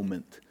the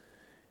moment,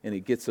 and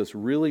it gets us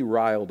really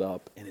riled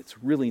up, and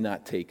it's really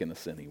not taking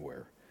us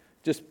anywhere.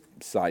 Just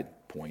side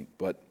point,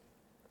 but...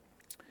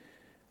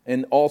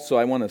 And also,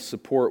 I want to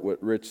support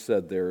what Rich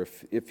said there.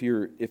 If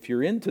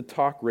you're into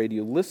talk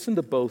radio, listen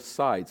to both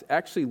sides.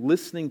 Actually,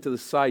 listening to the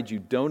side you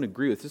don't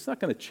agree with, it's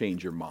not going to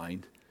change your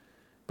mind,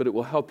 but it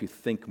will help you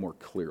think more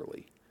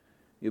clearly.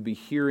 You'll be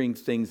hearing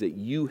things that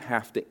you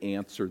have to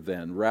answer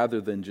then, rather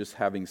than just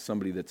having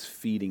somebody that's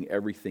feeding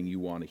everything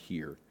you want to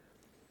hear.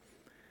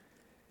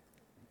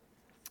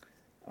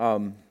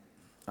 I'm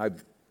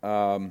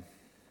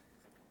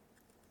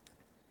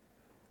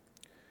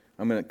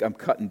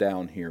cutting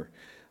down here.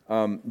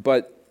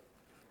 But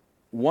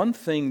one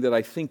thing that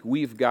I think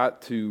we've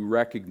got to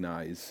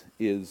recognize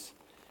is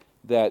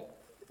that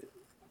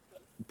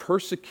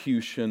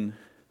persecution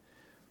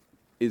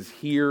is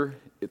here,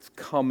 it's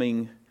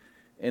coming,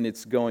 and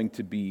it's going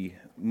to be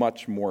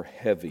much more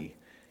heavy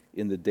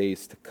in the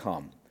days to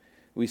come.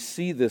 We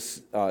see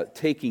this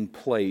taking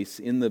place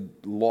in the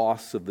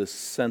loss of this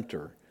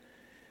center.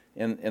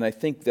 And I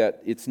think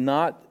that it's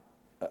not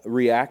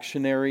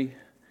reactionary.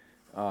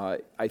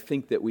 I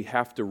think that we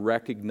have to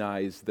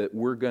recognize that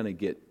we're going to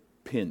get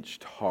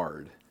pinched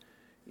hard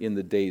in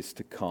the days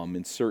to come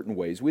in certain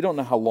ways. We don't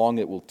know how long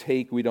it will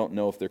take. We don't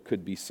know if there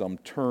could be some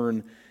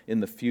turn in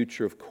the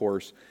future, of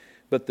course.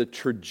 But the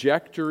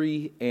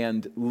trajectory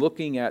and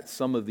looking at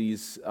some of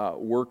these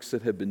works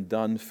that have been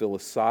done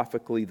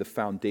philosophically, the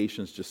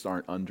foundations just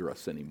aren't under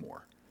us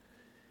anymore.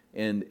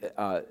 And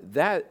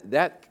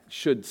that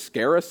should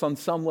scare us on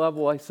some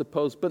level, I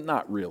suppose, but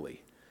not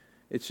really.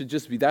 It should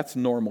just be, that's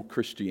normal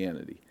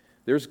Christianity.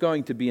 There's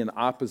going to be an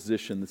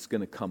opposition that's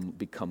going to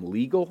become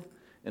legal,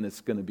 and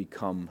it's going to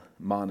become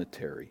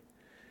monetary.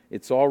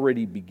 It's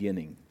already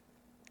beginning.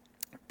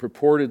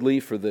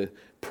 Purportedly for the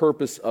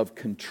purpose of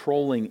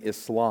controlling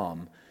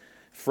Islam,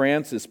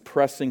 France is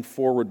pressing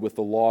forward with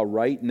the law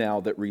right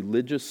now that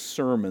religious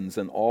sermons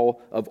and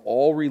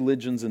all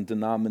religions and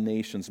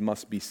denominations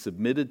must be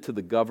submitted to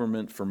the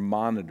government for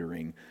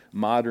monitoring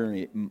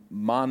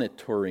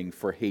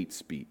for hate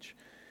speech.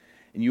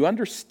 And you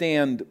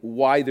understand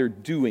why they're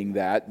doing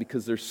that,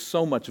 because there's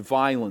so much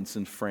violence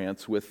in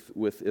France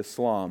with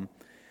Islam.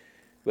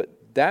 But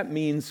that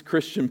means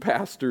Christian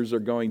pastors are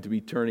going to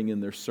be turning in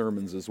their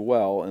sermons as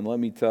well. And let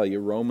me tell you,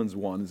 Romans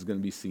 1 is going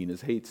to be seen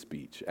as hate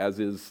speech, as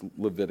is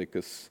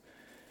Leviticus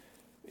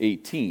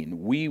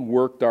 18. We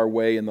worked our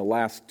way in the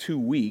last 2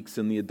 weeks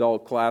in the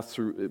adult class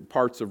through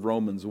parts of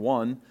Romans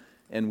 1,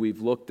 and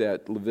we've looked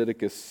at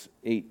Leviticus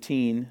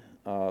 18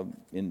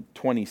 in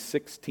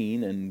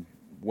 2016 and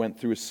went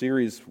through a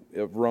series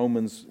of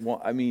Romans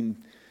 1. I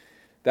mean,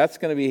 that's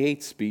going to be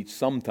hate speech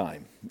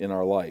sometime in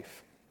our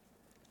life.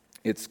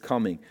 It's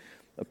coming.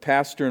 a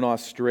pastor in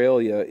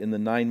Australia in the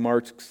 9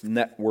 Marks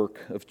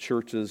network of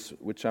churches,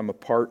 which I'm a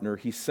partner.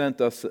 He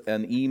sent us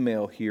an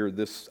email here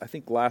I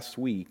think last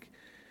week,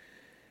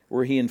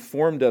 where he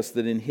informed us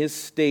that in his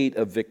state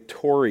of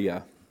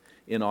Victoria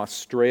in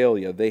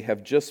Australia, they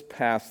have just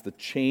passed the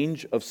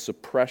Change of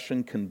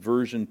Suppression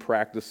Conversion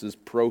Practices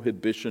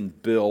Prohibition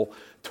Bill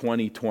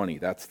 2020.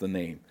 That's the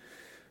name.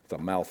 It's a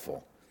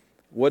mouthful.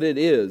 What it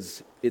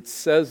is, it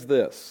says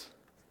this.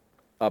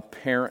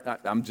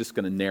 I'm just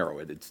going to narrow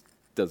it. It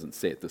doesn't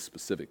say it this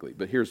specifically,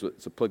 but here's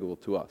what's applicable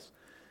to us.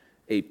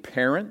 A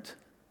parent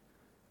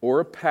or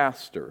a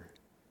pastor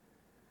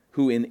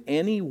who in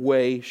any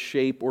way,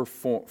 shape, or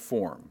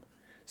form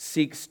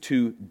seeks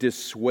to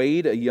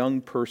dissuade a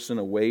young person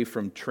away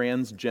from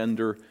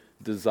transgender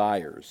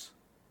desires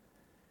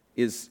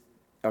is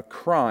a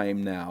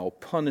crime now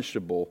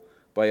punishable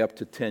by up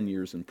to 10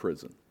 years in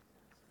prison.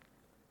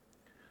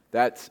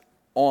 That's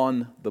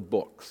on the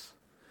books.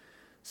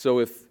 So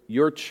if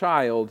your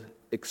child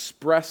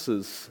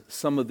expresses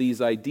some of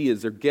these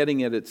ideas, they're getting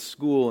it at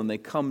school and they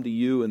come to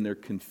you and they're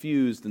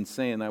confused and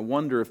saying, I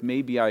wonder if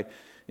maybe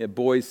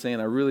boys saying,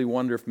 I really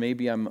wonder if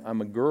maybe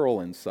I'm a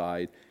girl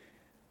inside.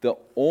 The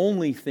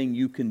only thing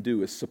you can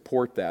do is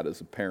support that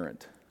as a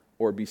parent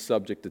or be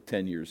subject to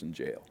 10 years in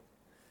jail.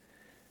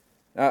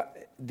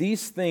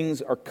 These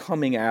things are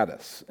coming at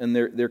us, and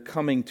they're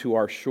coming to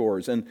our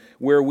shores. And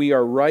where we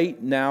are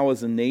right now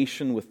as a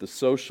nation with the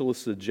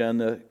socialist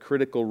agenda,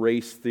 critical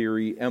race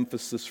theory,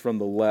 emphasis from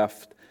the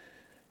left,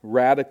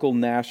 radical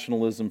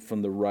nationalism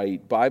from the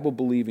right,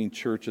 Bible-believing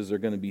churches are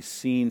going to be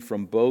seen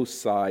from both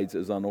sides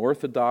as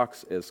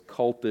unorthodox, as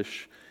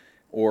cultish,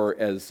 or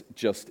as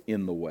just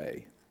in the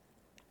way.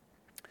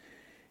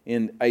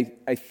 And I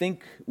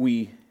think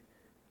we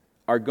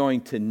are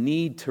going to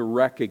need to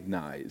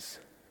recognize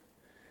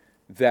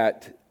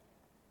that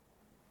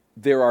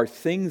there are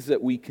things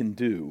that we can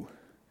do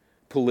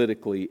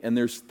politically, and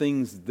there's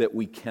things that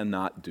we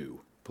cannot do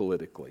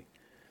politically.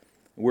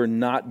 We're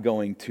not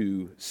going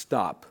to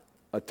stop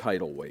a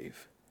tidal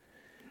wave.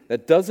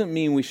 That doesn't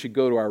mean we should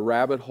go to our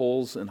rabbit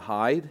holes and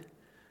hide,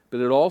 but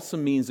it also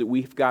means that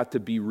we've got to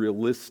be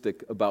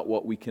realistic about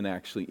what we can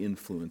actually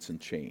influence and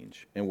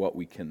change and what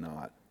we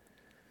cannot.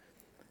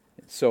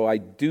 So I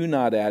do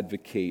not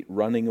advocate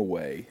running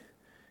away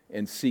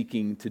and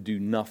seeking to do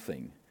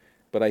nothing.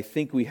 But I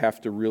think we have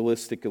to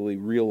realistically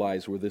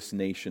realize where this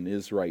nation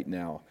is right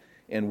now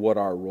and what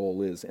our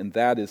role is, and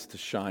that is to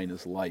shine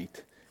as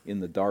light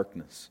in the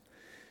darkness.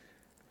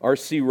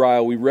 R.C.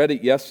 Ryle, we read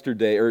it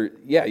yesterday,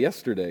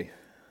 yesterday.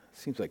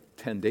 Seems like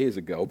 10 days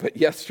ago, but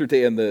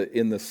yesterday in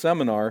the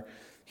seminar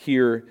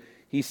here,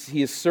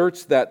 he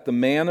asserts that the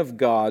man of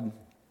God,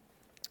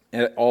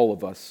 and all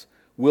of us,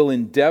 will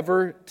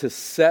endeavor to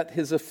set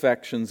his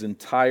affections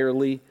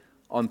entirely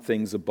on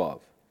things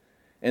above,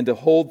 and to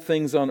hold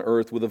things on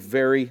earth with a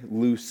very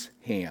loose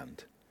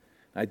hand.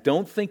 I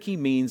don't think he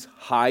means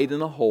hide in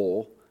a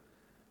hole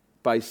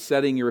by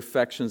setting your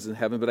affections in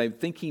heaven, but I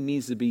think he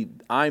means to be,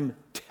 I'm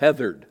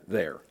tethered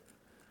there.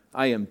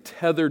 I am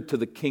tethered to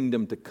the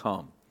kingdom to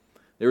come.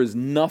 There is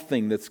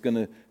nothing that's going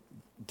to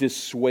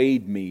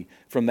dissuade me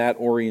from that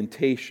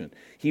orientation.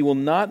 He will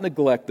not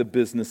neglect the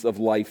business of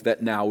life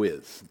that now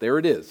is. There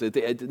it is.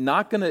 It's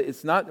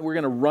not we're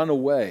going to run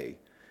away.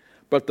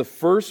 But the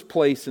first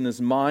place in his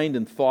mind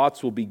and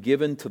thoughts will be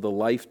given to the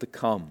life to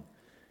come.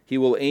 He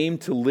will aim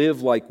to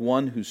live like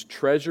one whose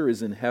treasure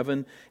is in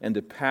heaven and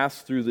to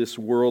pass through this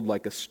world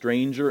like a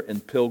stranger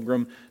and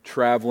pilgrim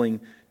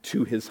traveling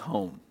to his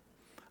home.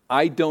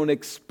 I don't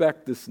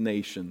expect this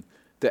nation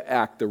to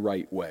act the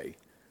right way.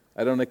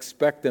 I don't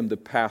expect them to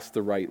pass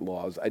the right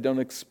laws. I don't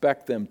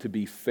expect them to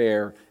be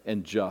fair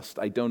and just.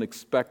 I don't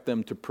expect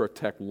them to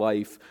protect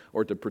life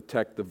or to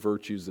protect the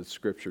virtues that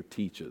Scripture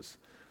teaches.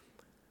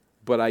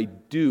 But I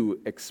do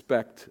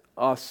expect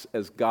us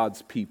as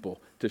God's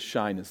people to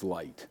shine as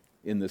light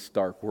in this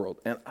dark world.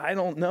 And I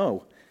don't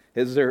know,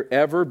 has there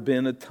ever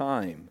been a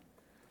time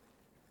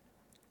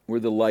where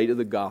the light of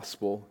the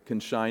gospel can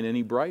shine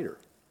any brighter?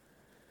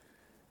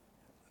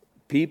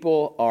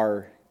 People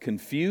are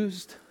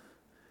confused,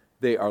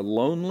 they are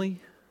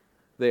lonely,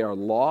 they are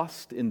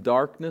lost in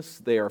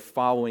darkness, they are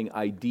following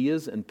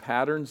ideas and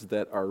patterns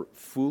that are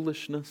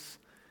foolishness,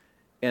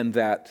 and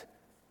that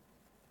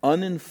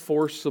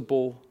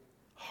unenforceable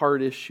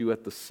heart issue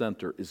at the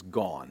center is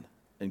gone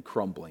and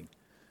crumbling.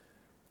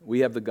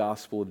 We have the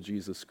gospel of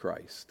Jesus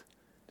Christ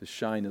to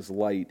shine as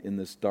light in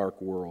this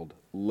dark world.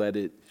 Let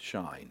it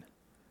shine.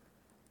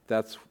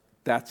 That's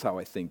how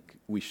I think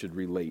we should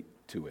relate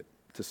to it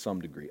to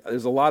some degree.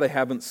 There's a lot I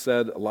haven't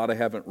said, a lot I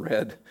haven't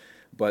read,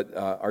 but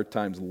our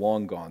time's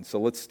long gone. So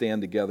let's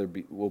stand together.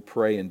 We'll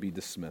pray and be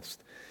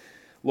dismissed.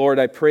 Lord,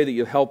 I pray that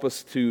you help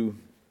us to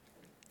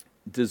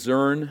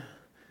discern,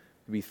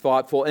 to be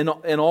thoughtful, and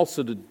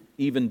also to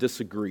even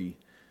disagree.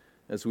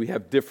 As we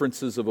have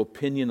differences of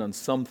opinion on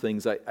some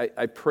things,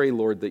 I pray,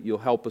 Lord, that you'll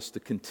help us to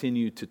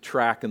continue to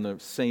track in the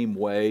same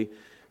way,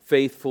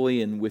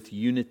 faithfully and with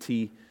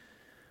unity,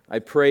 I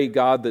pray,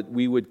 God, that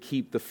we would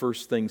keep the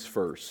first things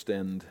first,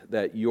 and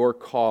that your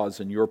cause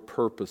and your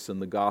purpose in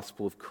the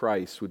gospel of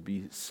Christ would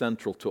be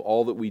central to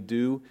all that we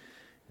do,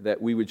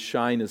 that we would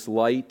shine as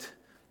light,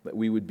 that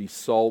we would be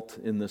salt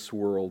in this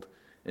world,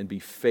 and be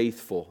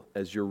faithful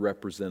as your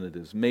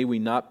representatives. May we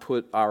not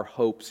put our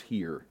hopes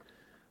here,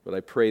 but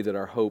I pray that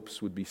our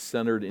hopes would be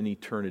centered in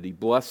eternity.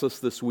 Bless us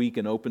this week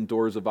and open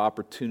doors of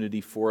opportunity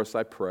for us,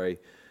 I pray,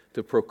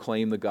 to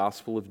proclaim the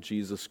gospel of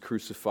Jesus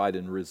crucified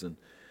and risen.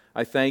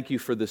 I thank you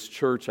for this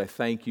church. I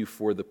thank you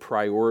for the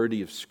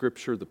priority of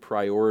Scripture, the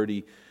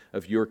priority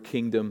of your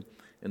kingdom,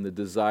 and the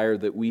desire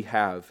that we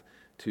have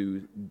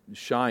to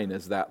shine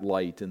as that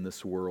light in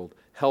this world.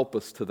 Help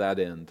us to that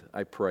end,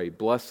 I pray.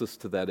 Bless us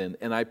to that end.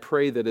 And I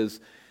pray that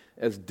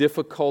as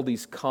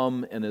difficulties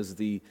come and as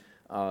the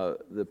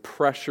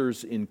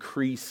pressures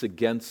increase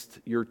against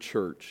your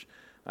church,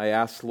 I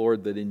ask,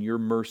 Lord, that in your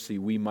mercy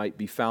we might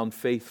be found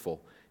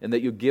faithful, and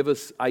that you give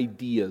us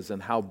ideas on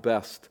how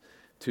best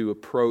to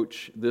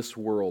approach this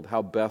world,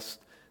 how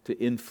best to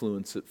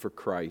influence it for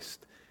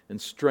Christ,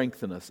 and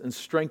strengthen us, and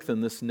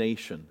strengthen this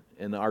nation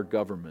and our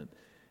government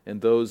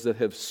and those that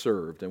have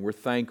served. And we're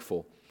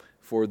thankful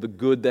for the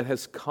good that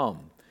has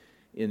come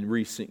in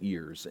recent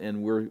years,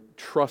 and we're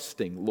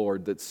trusting,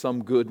 Lord, that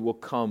some good will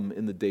come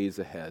in the days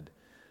ahead.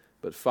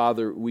 But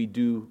Father, we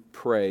do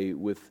pray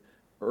with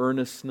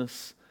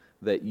earnestness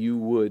that you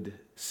would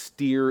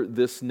steer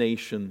this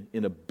nation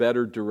in a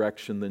better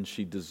direction than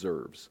she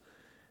deserves.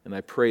 And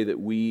I pray that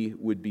we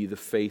would be the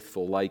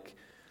faithful, like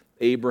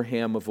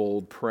Abraham of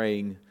old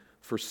praying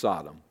for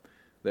Sodom,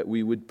 that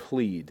we would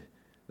plead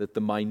that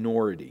the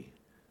minority,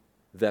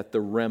 that the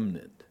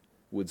remnant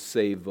would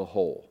save the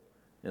whole.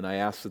 And I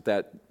ask that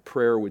that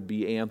prayer would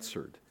be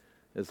answered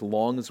as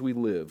long as we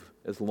live,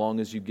 as long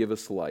as you give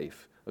us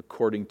life,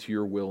 according to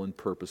your will and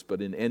purpose.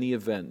 But in any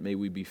event, may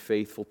we be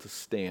faithful to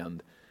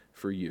stand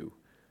for you.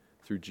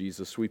 Through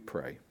Jesus we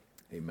pray.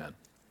 Amen.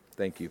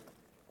 Thank you.